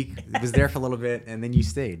first week, was there for a little bit, and then you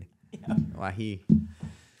stayed. Yeah. Wow,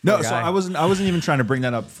 No, Poor so guy. I wasn't even trying to bring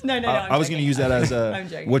that up. No, I'm I was going to joking. use that as I'm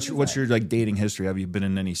joking. what's your like dating history? Have you been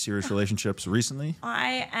in any serious relationships recently?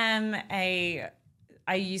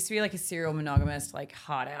 I used to be like a serial monogamist, like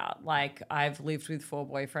hard out. Like I've lived with 4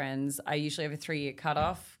 boyfriends. I usually have a 3-year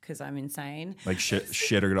cutoff because I'm insane. Like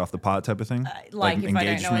shit or get off the pot type of thing? Like if I don't know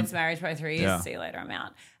engagement? it's marriage by 3 years, Yeah. see you later, I'm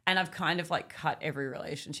out. And I've kind of like cut every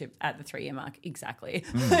relationship at the 3-year mark exactly.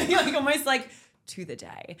 Hmm. like almost like to the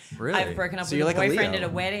day. Really? I've broken up So with you're a like a boyfriend Leo. at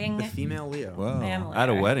a wedding. The female Leo. Whoa. Family. At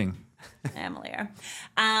a wedding. I'm a Leo.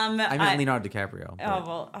 I meant Leonardo DiCaprio.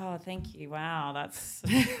 Thank you. Wow, that's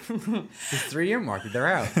His 3-year mark, they're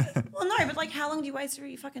out. well, no, but like, how long do you waste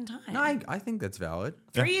your fucking time? No, I think that's valid.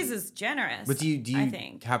 3 years is generous. But do you I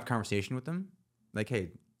think. have a conversation with them? Like, hey.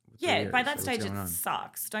 3 Yeah, years, by that what's stage going it on?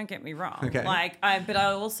 sucks. Don't get me wrong. Okay. But I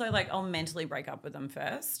also like I'll mentally break up with them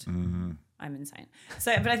 1st. Mm-hmm. I'm insane.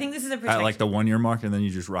 So, but I think this is a At protection. like the 1 year mark, and then you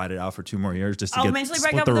just ride it out for 2 more years just to I'll get mentally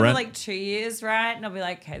split break up the with them for rent. like 2 years, right? And I'll be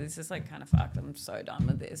like, okay, this is like kind of fucked. I'm so done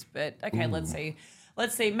with this. But okay, let's see.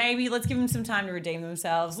 Maybe let's give them some time to redeem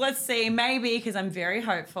themselves. Let's see, maybe, because I'm very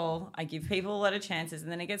hopeful. I give people a lot of chances,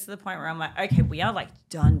 and then it gets to the point where I'm like, okay, we are like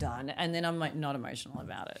done, and then I'm like not emotional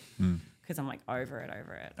about it because I'm like over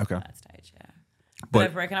it. Okay. At that stage, yeah. But But-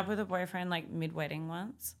 I've broken up with a boyfriend like mid-wedding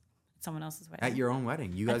once. At someone else's wedding. At your own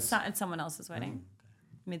wedding. You guys. At someone else's wedding.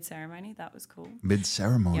 Mid-ceremony, that was cool. Mid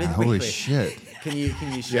ceremony. Yeah. Holy Wait. shit. Can you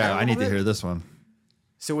share? Yeah, a I need little to bit? hear this one.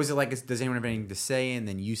 So was it like, does anyone have anything to say? And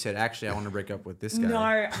then you said, actually, I want to break up with this guy. No,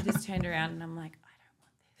 I just turned around and I'm like,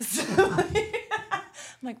 I don't want this.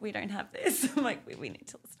 I'm like, we don't have this. I'm like, we need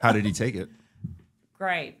to listen. How did he take it?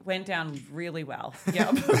 Great. Went down really well.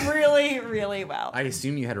 Yeah, really, really well. I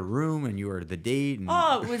assume you had a room and you were the date. And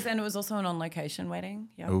it was also an on-location wedding.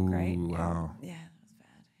 Yeah, Ooh, great. Yeah. wow. Yeah, that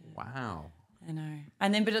was bad. Wow. I know.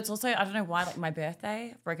 And then, but it's also, I don't know why, like my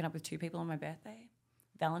birthday, I've broken up with 2 people on my birthday.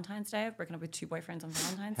 Valentine's Day, I've broken up with 2 boyfriends on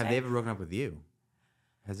Valentine's Day. Have they ever broken up with you?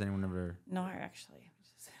 Has anyone ever? No, actually.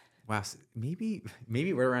 Wow. So maybe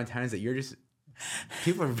right around times that you're just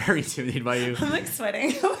People are very intimidated by you. I'm like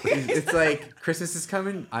sweating. It's like Christmas is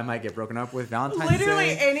coming. I might get broken up with Valentine's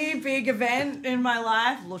Literally Day. any big event in my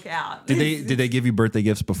life, look out. Did they give you birthday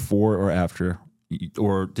gifts before or after,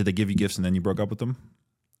 or did they give you gifts and then you broke up with them?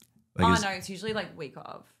 No, it's usually like week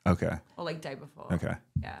of. Okay. Or like day before. Okay.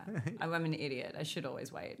 Yeah. I'm an idiot. I should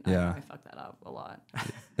always wait. Yeah. I fuck that up a lot.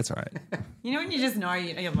 That's all right. You know when you just know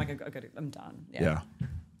I'm like I'm done. Yeah.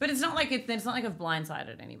 But it's not like it's not like I've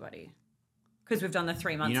blindsided anybody. Because we've done the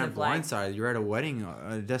 3 months You're not of like blindside. You're at a wedding,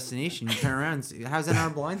 a destination. You turn around. And see, how's that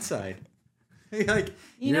not a blindside? Like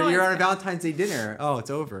you're on a Valentine's Day dinner. Oh, it's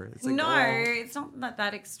over. It's like, no, oh. it's not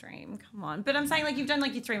that extreme. Come on. But I'm saying like you've done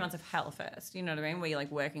like your 3 months of hell first. You know what I mean? Where you're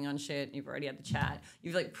like working on shit. You've already had the chat.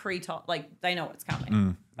 You've like pre-taught. Like they know what's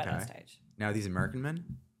coming by that stage. Now are these American men,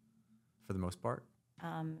 for the most part.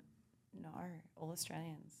 No, all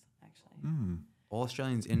Australians actually. All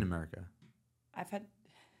Australians in America. I'm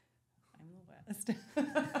the worst.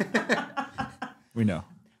 We know.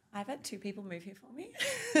 I've had 2 people move here for me.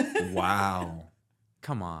 Wow.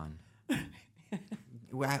 Come on.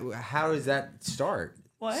 How does that start?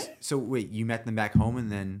 What? So wait, you met them back home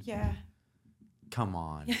and then? Yeah. Come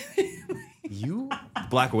on. You?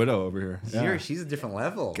 Black Widow over here. Yeah. She's a different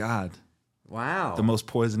level. God. Wow. The most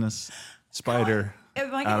poisonous spider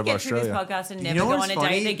Am I out going of to get through this Australia. podcast and You never know go what's on a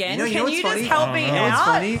funny? date again? You know Can what's you just funny? help me You know what's out?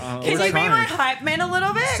 funny? Can It's you like- be my hype man a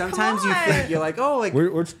little bit? Sometimes Come you on. think you're like, oh, like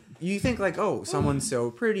We're you think like, oh, someone's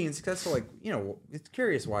so pretty and successful, like, you know, it's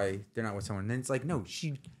curious why they're not with someone. And then it's like, no,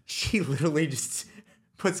 she literally just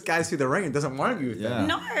puts guys through the ring and doesn't want to be with them.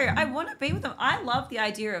 No, I want to be with them. I love the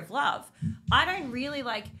idea of love. I don't really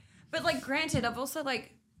like, but like, granted, I've also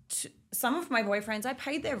like, some of my boyfriends, I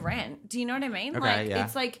paid their rent. Do you know what I mean? Okay, like, yeah.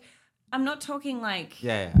 it's like, I'm not talking like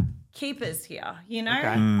Yeah. keepers here, you know?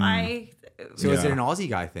 Okay. So is Yeah. it an Aussie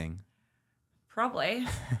guy thing? Probably.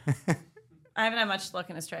 I haven't had much luck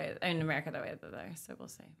in Australia, in America though, either though, so we'll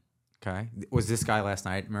see. Okay. Was this guy last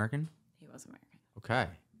night American? He was American. Okay.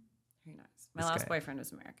 Who knows? My This last guy. boyfriend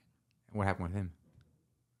was American. What happened with him?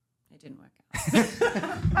 It didn't work out.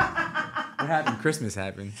 What happened? Christmas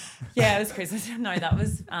happened. Yeah, it was Christmas. No, that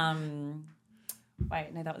was that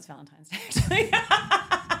was Valentine's Day actually.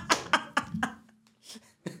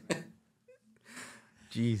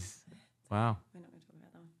 Jeez. Wow. We're not going to talk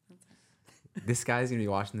about that one. That's fine. This guy's going to be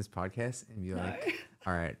watching this podcast and be like,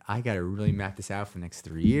 all right, I got to really map this out for the next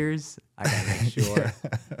 3 years. I got to make sure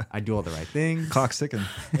I do all the right things. Clock's ticking.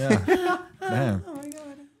 Yeah. Man. Oh my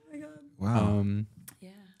god. Oh my god. Wow. Yeah.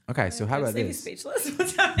 Okay, so how about Leave you this? speechless.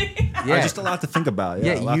 What's happening? Yeah. Just a lot to think about.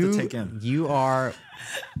 Yeah. A lot you to take in. you are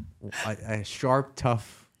a sharp,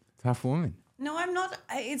 tough woman. No, I'm not.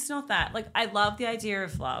 It's not that. Like, I love the idea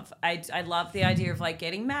of love. I love the idea of like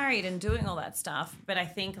getting married and doing all that stuff. But I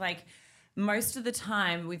think like most of the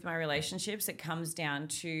time with my relationships, it comes down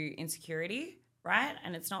to insecurity, right?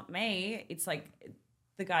 And it's not me. It's like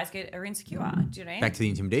the guys are insecure. Do you know what I mean? Back to the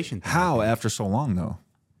intimidation thing. How after so long though?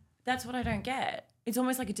 That's what I don't get. It's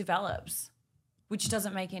almost like it develops, which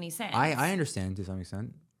doesn't make any sense. I understand to some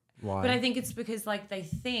extent why. But I think it's because like they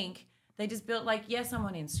think they just built like, yes, I'm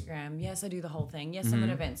on Instagram. Yes, I do the whole thing. Yes, I'm at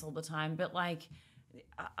events all the time. But like,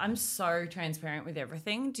 I'm so transparent with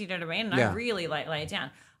everything. Do you know what I mean? And Yeah. I really like lay it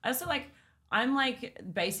down. I also like, I'm like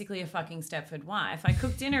basically a fucking Stepford wife. I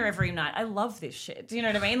cook dinner every night. I love this shit. Do you know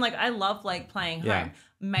what I mean? Like I love like playing Yeah. home.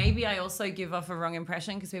 Maybe I also give off a wrong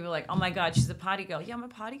impression because people are like, oh my God, she's a party girl. Yeah, I'm a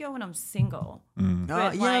party girl when I'm single.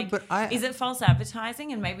 But is it false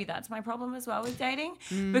advertising? And maybe that's my problem as well with dating.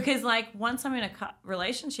 Because like once I'm in a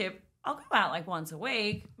relationship, I'll go out like once a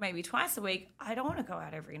week, maybe twice a week. I don't want to go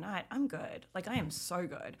out every night. I'm good. Like I am so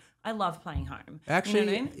good. I love playing home. Actually, you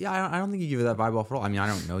know what I mean? yeah, I don't think you give it that vibe off at all. I mean, I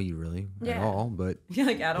don't know you really at Yeah. all, but You're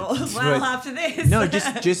like at all. But- Well, after this. no,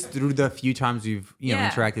 just through the few times we've Yeah.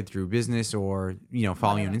 interacted through business or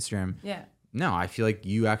following you on Instagram. Yeah. No, I feel like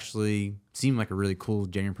you actually seem like a really cool,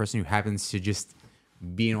 genuine person who happens to just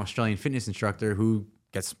be an Australian fitness instructor who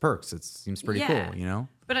gets perks. It seems pretty Yeah. cool, you know?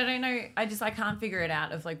 But I don't know. I can't figure it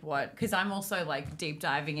out of like what, because I'm also like deep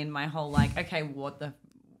diving in my whole like, okay,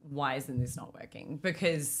 why isn't this not working?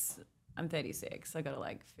 Because I'm 36. I got to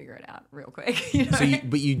like figure it out real quick. You know? So,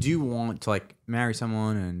 but you do want to like marry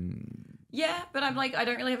someone and yeah, but I'm like, I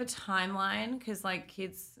don't really have a timeline because like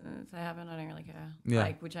kids, if they haven't, I don't really care. Yeah.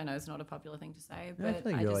 Like, which I know is not a popular thing to say, I but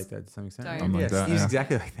feel like I you're just, like that to some extent. don't- I'm like Yes, that, he's yeah.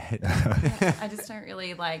 exactly like that. I just don't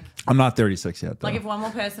really like. I'm not 36 yet though. Like if one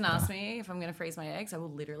more person asks me if I'm going to freeze my eggs, I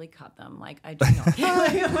will literally cut them. Like I do not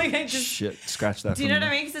care. like I just. Shit, scratch that. Do you know from what I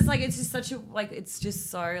the- mean? Because it's like it's just such a like it's just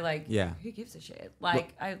so like Yeah. who gives a shit?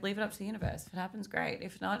 Like I leave it up to the universe. If it happens, great.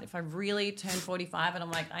 If not, if I really turn 45 and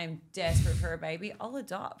I'm like I am desperate for a baby, I'll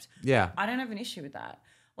adopt. Yeah. I don't have an issue with that.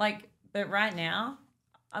 Like, but right now,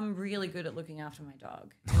 I'm really good at looking after my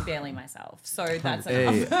dog and barely myself. So that's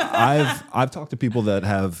Hey, enough. I've talked to people that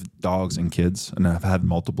have dogs and kids, and have had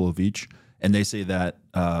multiple of each, and they say that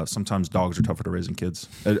sometimes dogs are tougher to raise than kids.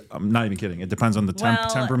 I'm not even kidding. It depends on the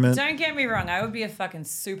temperament. Don't get me wrong. I would be a fucking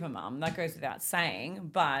super mum. That goes without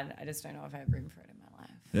saying. But I just don't know if I have room for it in my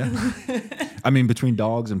life. Yeah. I mean, between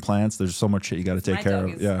dogs and plants, there's so much shit you got to take My care dog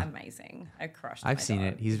of. is Yeah. amazing. I crushed I've my seen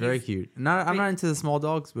dog. it. He's very cute. I'm not into the small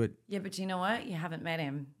dogs, but Yeah, but you know what? You haven't met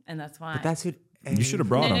him, and that's why. that's what. You should have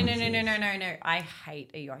brought No. him. I hate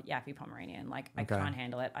a yappy Pomeranian. Like, I Okay. can't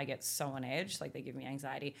handle it. I get so on edge. Like, they give me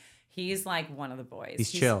anxiety. He's like one of the boys.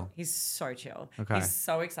 He's chill. He's so chill. Okay. He's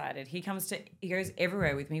so excited. He goes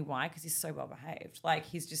everywhere with me. Why? Because he's so well behaved. Like,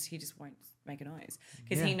 he just won't make a noise.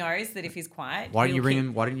 Because he knows that if he's quiet, Why didn't you bring he'll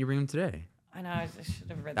him? Why didn't you bring him today? I know. I should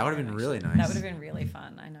have read That would one, have been really actually. nice. That would have been really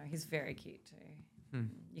fun. I know. He's very cute too.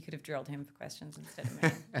 You could have drilled him for questions instead of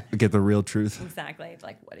me. Get the real truth. Exactly.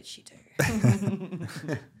 Like, what did she do?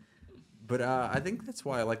 But I think that's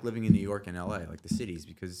why I like living in New York and LA, like the cities,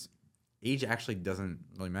 because age actually doesn't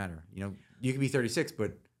really matter. You know, you can be 36,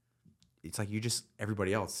 but it's like you're just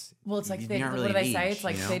everybody else. Well, it's like You 30, aren't what really do they an say? age, It's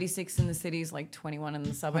like you know? 36 in the cities, like 21 in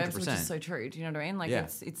the suburbs, which 100%. is so true. Do you know what I mean? Like, Yeah.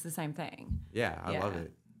 it's the same thing. Yeah, I love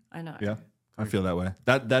it. I know. Yeah, I feel that way.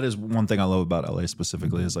 That is one thing I love about LA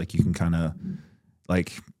specifically is like you can kind of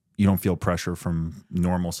like you don't feel pressure from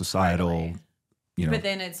normal societal, Totally. you know. But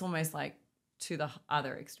then it's almost like to the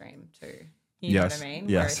other extreme too. You know what I Yes, mean?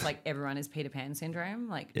 yes. Where it's like everyone is Peter Pan syndrome,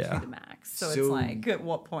 like Yeah. to the max. So it's So- like, at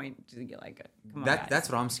what point do you get like, come on, guys. That's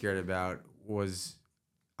what I'm scared about. Was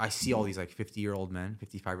I see all these like 50-year-old men,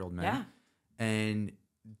 55-year-old men, Yeah. and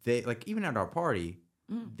they like even at our party.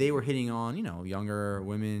 They were hitting on, younger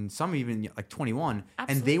women, some even like 21,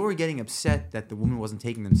 and they were getting upset that the woman wasn't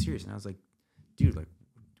taking them serious. And I was like, dude, like,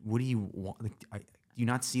 what do you want? Like, do you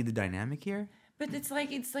not see the dynamic here? But it's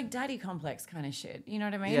like daddy complex kind of shit. You know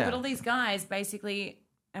what I mean? Yeah. But all these guys basically,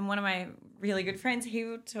 and one of my really good friends, he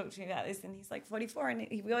would talk to me about this, and he's like 44, and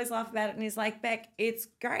we always laugh about it. And he's like, Beck, it's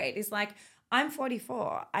great. He's like, I'm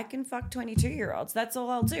 44. I can fuck 22-year-olds. That's all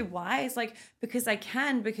I'll do. Why? It's like, because I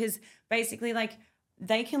can, because basically, like,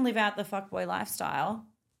 they can live out the fuckboy lifestyle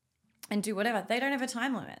and do whatever. They don't have a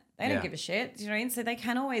time limit. They don't give a shit. Do you know what I mean? So they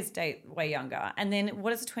can always date way younger. And then what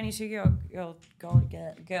does a 22-year-old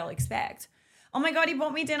girl expect? Oh my God, he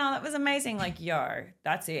bought me dinner. That was amazing. Like, yo,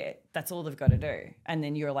 that's it. That's all they've got to do. And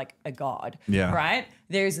then you're like a god, Yeah. right?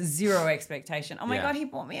 There's zero expectation. Oh my Yeah. God, he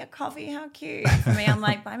bought me a coffee. How cute. For me, I'm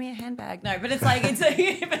like, buy me a handbag. No, but it's like,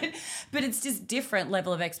 but it's just different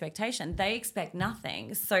level of expectation. They expect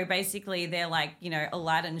nothing. So basically they're like,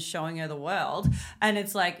 Aladdin showing her the world. And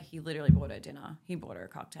it's like, he literally bought her dinner. He bought her a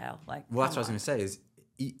cocktail. Like, Well, that's what I was come going to say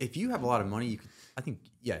is if you have a lot of money, I think,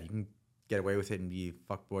 you can get away with it and be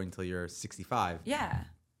a fuckboy until you're 65. on. Yeah.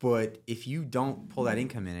 But if you don't pull that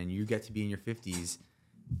income in and you get to be in your 50s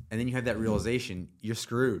and then you have that realization, you're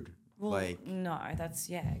screwed. Well, like, no,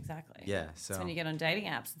 exactly. yeah. That's So when you get on dating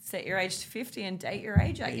apps and set your age to 50 and date your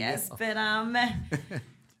age, I guess. But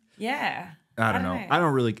yeah. I don't know.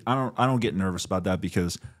 I don't get nervous about that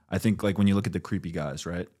because I think like when you look at the creepy guys,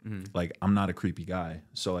 right? Like I'm not a creepy guy,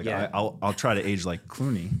 so like Yeah. I'll try to age like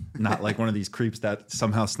Clooney, not like one of these creeps that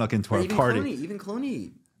somehow snuck into our even party. Even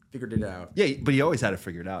Clooney figured it out. Yeah, but he always had it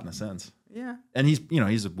figured out in a sense. Yeah. And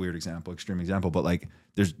he's a weird example, extreme example, but like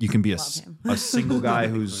you can be a single guy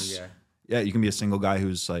who's you can be a single guy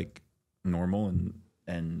who's like normal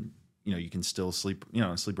and you can still sleep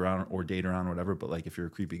around or date around or whatever, but like if you're a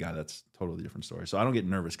creepy guy, that's a totally different story. So I don't get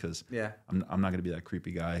nervous because I'm not gonna be that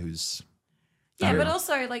creepy guy who's But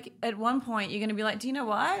also like at one point you're gonna be like, do you know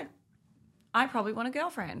what? I probably want a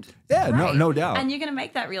girlfriend. Yeah, Great. no doubt. And you're gonna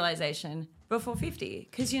make that realization before 50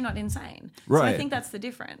 because you're not insane. So Right. I think that's the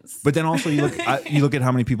difference. But then also you look at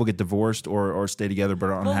how many people get divorced or stay together but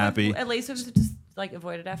are unhappy. At least we've just like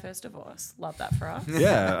avoided our first divorce. Love that for us.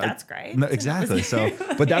 Yeah, That's great. No, exactly. So,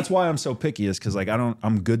 but that's why I'm so picky is because like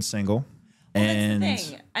I'm good single, and That's the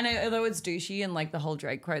thing. And although it's douchey and like the whole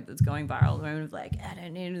Drake quote that's going viral at the moment of like, I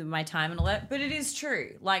don't need my time and all that, but it is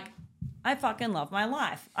true. Like, I fucking love my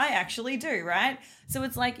life. I actually do, right? So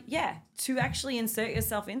it's like, to actually insert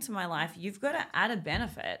yourself into my life, you've got to add a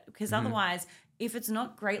benefit because otherwise, if it's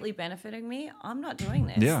not greatly benefiting me, I'm not doing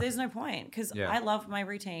this. Yeah. There's no point because Yeah. I love my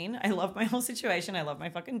routine. I love my whole situation. I love my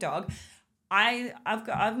fucking dog.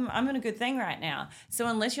 I'm in a good thing right now. So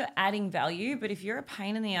unless you're adding value, but if you're a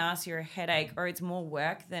pain in the ass, you're a headache, or it's more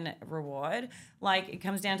work than a reward, like it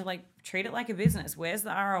comes down to like treat it like a business. Where's the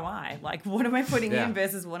ROI? Like what am I putting in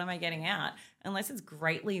versus what am I getting out? Unless it's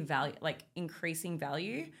greatly increasing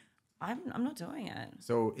value, I'm not doing it.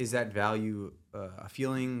 So is that value a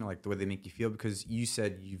feeling, like the way they make you feel? Because you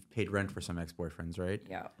said you've paid rent for some ex-boyfriends, right?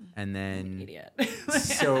 Yeah. And then Idiot.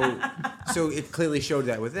 so it clearly showed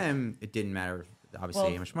that with them, it didn't matter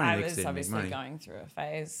obviously how much money I they was didn't make obviously money. going through a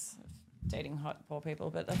phase of dating hot poor people,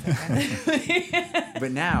 but that's okay.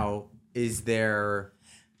 But now,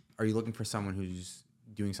 are you looking for someone who's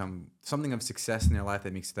doing something of success in their life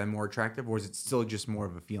that makes them more attractive, or is it still just more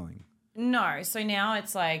of a feeling? No. So now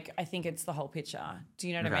it's like, I think it's the whole picture. Do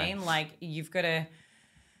you know what I Okay. mean? Like, you've got to,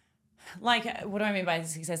 like, what do I mean by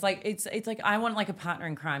success? Like, it's like, I want like a partner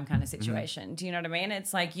in crime kind of situation. Do you know what I mean?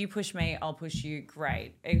 It's like, you push me, I'll push you.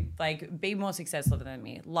 Great. Like, be more successful than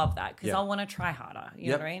me. Love that. Because Yeah. I'll want to try harder. You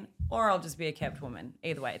know Yep. what I mean? Or I'll just be a kept woman.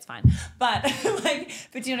 Either way, it's fine. But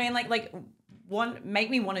but do you know what I mean? Make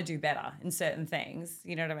me want to do better in certain things.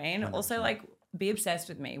 You know what I mean? 100%. Also, like, be obsessed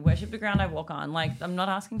with me. Worship the ground I walk on. Like, I'm not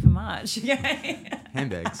asking for much.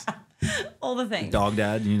 Handbags. All the things. Dog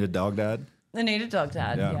dad. You need a dog dad. I need a dog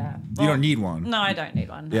dad. Yeah. You don't need one. No, I don't need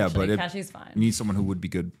one. Yeah, actually. but Cashie's fine. you need someone who would be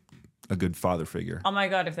a good father figure. Oh my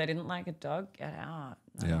God, if they didn't like a dog, get out.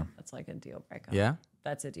 No, Yeah. That's like a deal breaker. Yeah?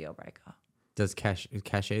 That's a deal breaker. Does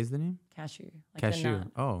Cachet is the name? Cashew. Like the Cashew. nut.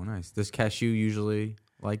 Oh, nice. Does Cashew usually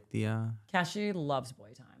like the Cashew loves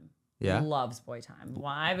boy time. Yeah? Loves boy time.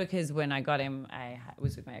 Why? Because when I got him,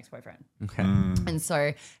 was with my ex-boyfriend. Okay. And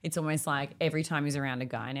so it's almost like every time he's around a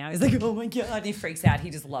guy now, he's like, oh my God, he freaks out. He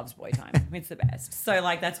just loves boy time. It's the best. So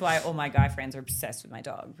like, that's why all my guy friends are obsessed with my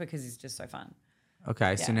dog, because he's just so fun.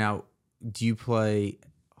 Okay. So Yeah. now, do you play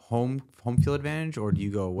home field advantage, or do you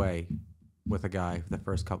go away with a guy for the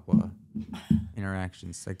first couple of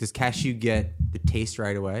interactions? Like, does Cashew get the taste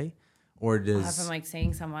right away, or If does I'm like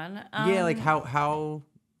seeing someone. yeah? Like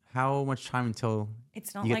how much time until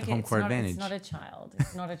It's not you like get the home court advantage? It's not a child.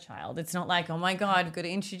 It's not a child. It's not like, oh my God, I've got to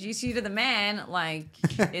introduce you to the man. Like,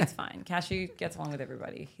 it's fine. Cashew gets along with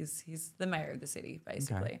everybody. He's the mayor of the city,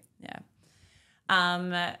 basically. Yeah.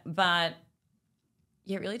 But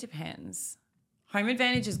yeah, it really depends. Home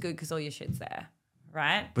advantage is good because all your shit's there,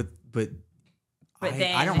 right? But I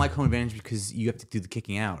then- don't like home advantage because you have to do the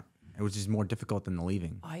kicking out, which is more difficult than the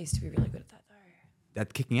leaving. I used to be really good at that though.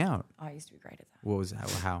 That kicking out. I used to be great at that. What was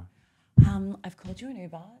how? I've called you an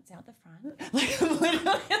Uber. It's out the front. Like,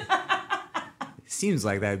 literally. Seems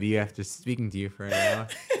like that would be after speaking to you for an hour.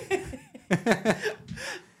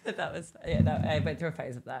 But that was I went through a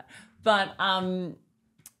phase of that. But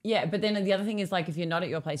yeah, but then the other thing is, like, if you're not at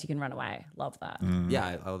your place, you can run away. Love that.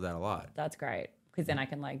 Yeah, I love that a lot. That's great, because then I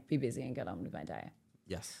can like be busy and get on with my day.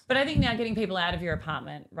 Yes. But I think now getting people out of your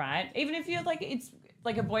apartment, right? Even if you're like, it's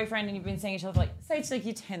like a boyfriend and you've been seeing each other for like, say it's like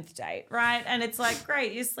your 10th date, right? And it's like,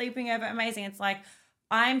 great, you're sleeping over, amazing. It's like,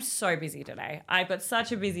 I'm so busy today. I've got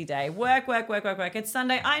such a busy day. Work. It's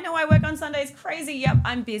Sunday. I know I work on Sundays. Crazy. Yep,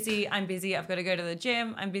 I'm busy. I've got to go to the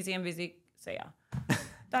gym. I'm busy. See ya.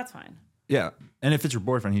 That's fine. Yeah, and if it's your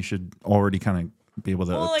boyfriend, he should already kind of be able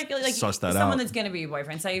to Well, like suss that someone out. that's going to be your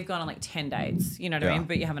boyfriend. Say you've gone on like 10 dates, you know what I Yeah. mean?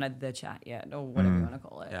 But you haven't had the chat yet, or whatever you want to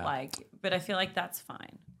call it. Yeah. Like, but I feel like that's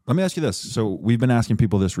fine. Let me ask you this. So we've been asking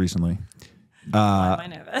people this recently. Why am I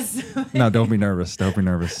nervous? No, don't be nervous. Don't be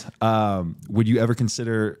nervous. Would you ever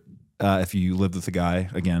consider, if you lived with a guy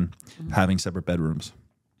again, having separate bedrooms?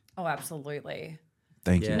 Oh, absolutely.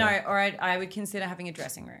 Thank Yeah. you. No, or I would consider having a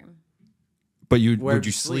dressing room. But Where'd would you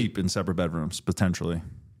you sleep in separate bedrooms potentially?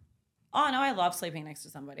 Oh, no, I love sleeping next to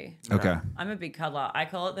somebody. Okay. I'm a big cuddler. I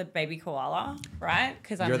call it the baby koala, right?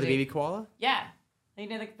 Because You're the baby koala? Yeah. You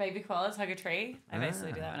know the baby koalas hug a tree? I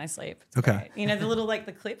basically do that when I sleep. It's Okay. great. You know the little, like,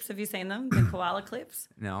 the clips? Have you seen them? The koala clips?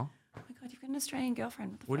 No. Oh my God, you've got an Australian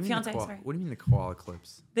girlfriend. What do you mean? Fiance, sorry. What do you mean the koala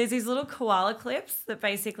clips? There's these little koala clips that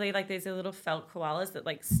basically, like, there's a little felt koalas that,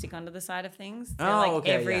 like, stick onto the side of things. They're Oh, like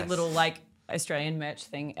okay, every yes. little, like, Australian merch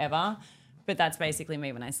thing ever. But that's basically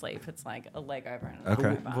me when I sleep. It's like a leg over and a Okay.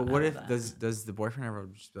 leg over. But what I if love that. does the boyfriend ever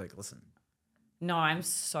just be like, listen? No, I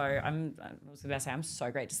was about to say I'm so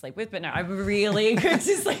great to sleep with, but no, I'm really good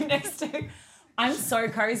to sleep next to. I'm so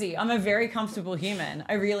cozy. I'm a very comfortable human.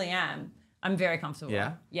 I really am. I'm very comfortable.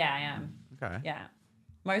 Yeah? Yeah, I am. Okay. Yeah.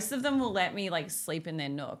 Most of them will let me like sleep in their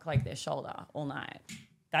nook, like their shoulder all night.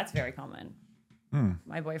 That's very common.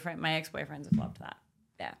 My ex-boyfriends have loved that.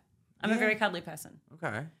 Yeah. I'm a very cuddly person.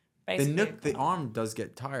 Okay. Basically. The arm does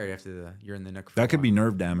get tired after you're in the nook. For That a could while. be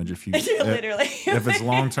nerve damage if you Literally. if it's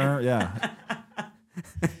long term. Yeah.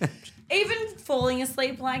 Even falling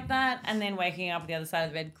asleep like that and then waking up at the other side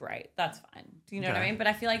of the bed, great. That's fine. Do you know what I Okay. mean? But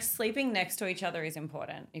I feel like sleeping next to each other is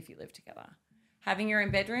important if you live together. Having your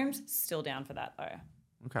own bedrooms, still down for that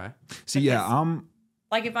though. Okay. See, yeah,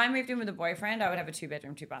 Like if I moved in with a boyfriend, I would have a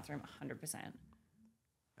 2-bedroom, 2-bathroom, 100%.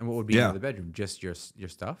 And what would be in Yeah. the bedroom? Just your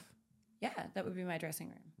stuff? Yeah, that would be my dressing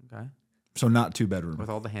room. Okay. So not 2-bedroom. With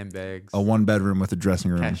all the handbags, A 1-bedroom with a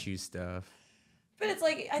dressing room. cashew stuff. But it's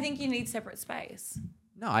like, I think you need separate space.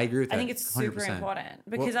 No, I agree with that. I think it's super 100%. important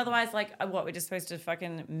because otherwise, like, what, we're just supposed to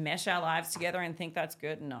fucking mesh our lives together and think that's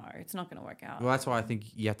good? No, it's not going to work out. Well, that's why I think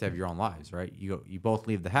you have to have your own lives, right? You both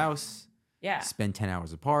leave the house, Yeah. spend 10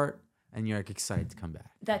 hours apart, and you're like excited to come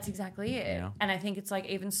back. That's exactly it. You know? And I think it's like,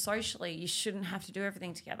 even socially, you shouldn't have to do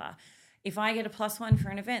everything together. If I get a +1 for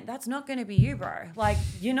an event, that's not going to be you, bro. Like,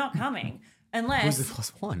 you're not coming unless Who's the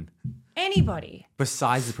 +1? anybody.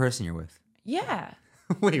 Besides the person you're with. Yeah.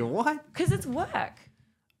 Wait, what? Because it's work.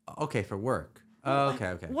 Okay, for work.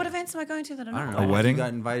 Okay. What events am I going to that are I not don't know. work? A wedding? You got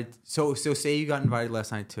invited. So say you got invited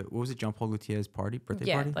last night to, what was it, Jean Paul Gaultier's birthday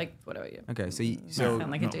Yeah, party? like, whatever you. Okay, so I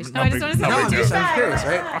sound like a douche. no No, I just big- want to say no I'm big just deal. I'm curious,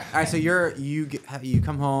 right? All right, so you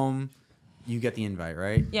come home, you get the invite,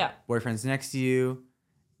 right? Yeah. Boyfriend's next to you,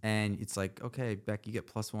 and it's like, okay, Beck, you get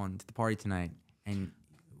 +1 to the party tonight. And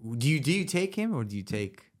do you take him or do you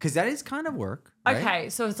take? Because that is kind of work. Right? Okay,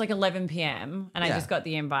 so it's like 11 p.m. and I Yeah. just got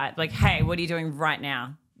the invite. Like, hey, what are you doing right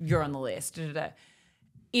now? You're on the list. Da, da, da.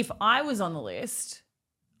 If I was on the list,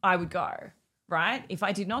 I would go, right? If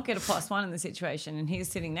I did not get a +1 in the situation and he's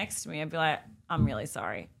sitting next to me, I'd be like, I'm really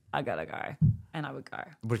sorry. I got to go. And I would go.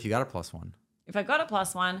 But if you got a +1, If I got a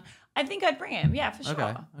 +1, I think I'd bring him. Yeah, for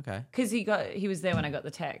sure. okay. Because he was there when I got the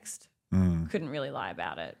text. Mm. Couldn't really lie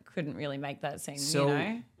about it. Couldn't really make that seem, So, you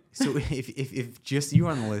know? so if just you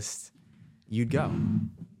were on the list, you'd go.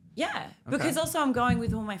 Yeah. Because also I'm going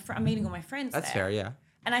with I'm meeting all my friends That's there. fair, yeah.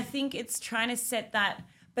 And I think it's trying to set that,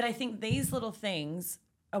 but I think these little things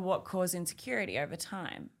are what cause insecurity over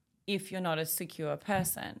time if you're not a secure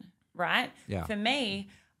person, right? Yeah. For me,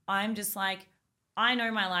 I'm just like, I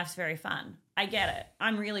know my life's very fun. I get it.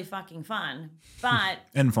 I'm really fucking fun, but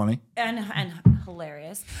And funny. and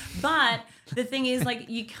hilarious. But the thing is, like,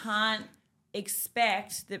 you can't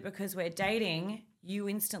expect that because we're dating, you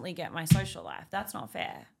instantly get my social life. That's not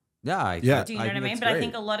fair. Yeah. Yeah. Do you know what I think mean? that's But I great.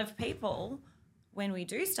 think a lot of people, when we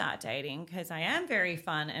do start dating, because I am very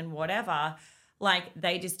fun and whatever, like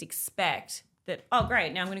they just expect that, oh,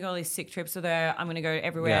 great, now I'm going to go on these sick trips with her. I'm going to go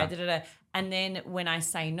everywhere. Yeah. Da, da, da. And then when I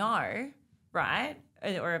say no, right,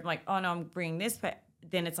 or I'm like, oh, no, I'm bringing this, but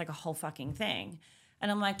then it's like a whole fucking thing. And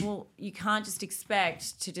I'm like, well, you can't just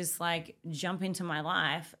expect to just like jump into my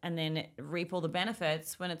life and then reap all the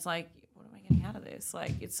benefits when it's like, what am I getting out of this?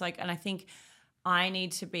 Like, it's like, and I think I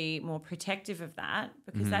need to be more protective of that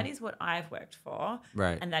because that is what I've worked for.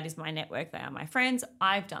 Right. And that is my network. They are my friends.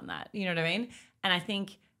 I've done that. You know what I mean? And I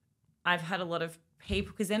think I've had a lot of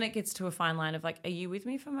people, because then it gets to a fine line of like, are you with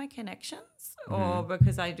me for my connections or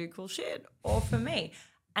because I do cool shit or for me?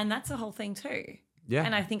 And that's a whole thing too. Yeah.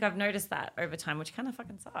 And I think I've noticed that over time, which kind of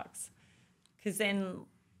fucking sucks. Because then,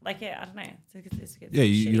 like, yeah, I don't know. It gets Yeah,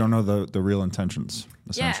 you shitty. don't know the real intentions,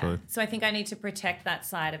 essentially. Yeah. So I think I need to protect that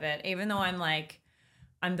side of it, even though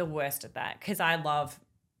I'm the worst at that because I love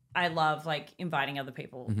like inviting other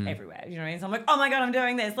people everywhere. You know what I mean? So I'm like, oh my God, I'm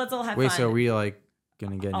doing this. Let's all have Wait, fun. so are we like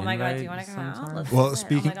gonna get? Oh my God, invite do you want to come out? sometime? Let's Well, do it.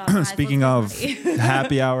 speaking Oh my God, guys, speaking let's of get ready.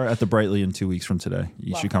 happy hour at the Brightly in 2 weeks from today,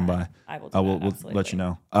 you Love should come that. by. I will do We'll that, absolutely. let you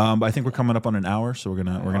know. But I think we're coming up on an hour, so we're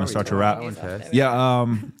gonna start to wrap. That went fast. Yeah.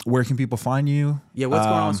 Where can people find you? Yeah, what's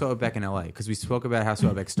going on with Swellback in LA? Because we spoke about how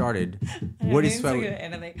Swellback started. What is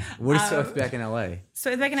anything? Swellback in LA? So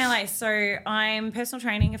it's back in LA. So I'm personal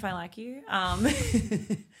training if I like you.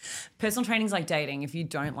 Personal training is like dating. If you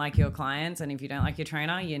don't like your clients and if you don't like your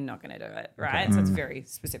trainer, you're not going to do it, right? So it's very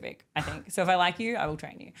specific, I think. So if I like you, I will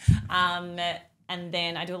train you. And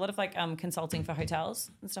then I do a lot of like consulting for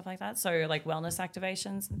hotels and stuff like that. So like wellness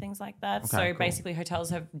activations and things like that. So cool. basically hotels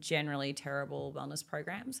have generally terrible wellness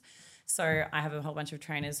programs. So I have a whole bunch of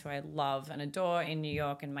trainers who I love and adore in New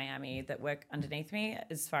York and Miami that work underneath me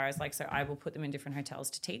as far as like, so I will put them in different hotels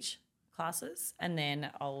to teach classes and then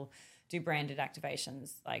I'll do branded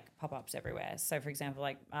activations like pop-ups everywhere. So for example,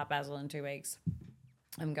 like Basel in 2 weeks,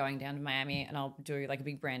 I'm going down to Miami and I'll do like a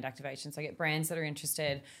big brand activation. So I get brands that are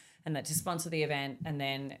interested and that to sponsor the event and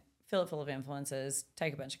then fill it full of influencers,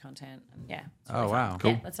 take a bunch of content. And yeah. It's really fun. Wow.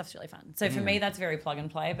 Yeah, that stuff's really fun. So for me, that's very plug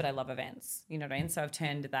and play, but I love events. You know what I mean? So I've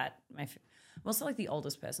turned that. I'm also like the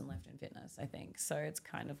oldest person left in fitness, I think. So it's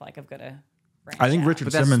kind of like I've got to branch I think out. Richard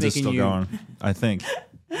But that's Simmons is making still you- going. I think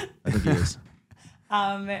he is.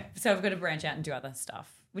 So I've got to branch out and do other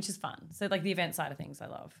stuff, which is fun. So like the event side of things I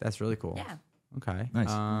love. That's really cool. Yeah. Okay.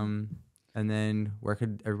 Nice. And then where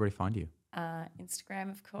could everybody find you? Instagram,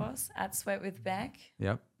 of course, at Sweat with Beck,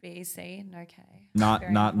 Yep. BEC, no K. Not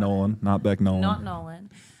Very not important. Nolan, not Beck Nolan. Not Nolan.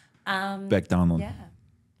 Beck Donlan. Yeah.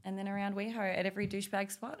 And then around WeHo at every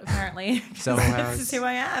douchebag spot, apparently. So this is who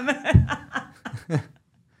I am.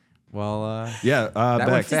 Well, Yeah, That went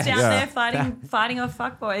Beck. fast. Just out yeah. there fighting off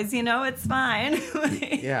fuckboys, you know, it's fine.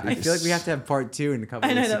 yeah, I feel like we have to have part 2 in a couple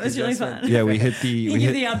I know, weeks. that was because really that's fun. Yeah, we hit the You we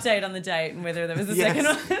give hit the update on the date and whether there was a Yes.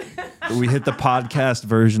 second one. we hit the podcast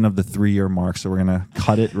version of the 3-year mark, so we're gonna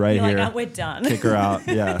cut it right You're here. like, oh, we're done. Kick her out.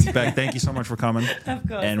 Yeah, Beck, thank you so much for coming. Of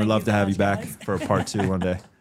course. And we'd Thank love you to so have you much, back guys. for a part 2 one day.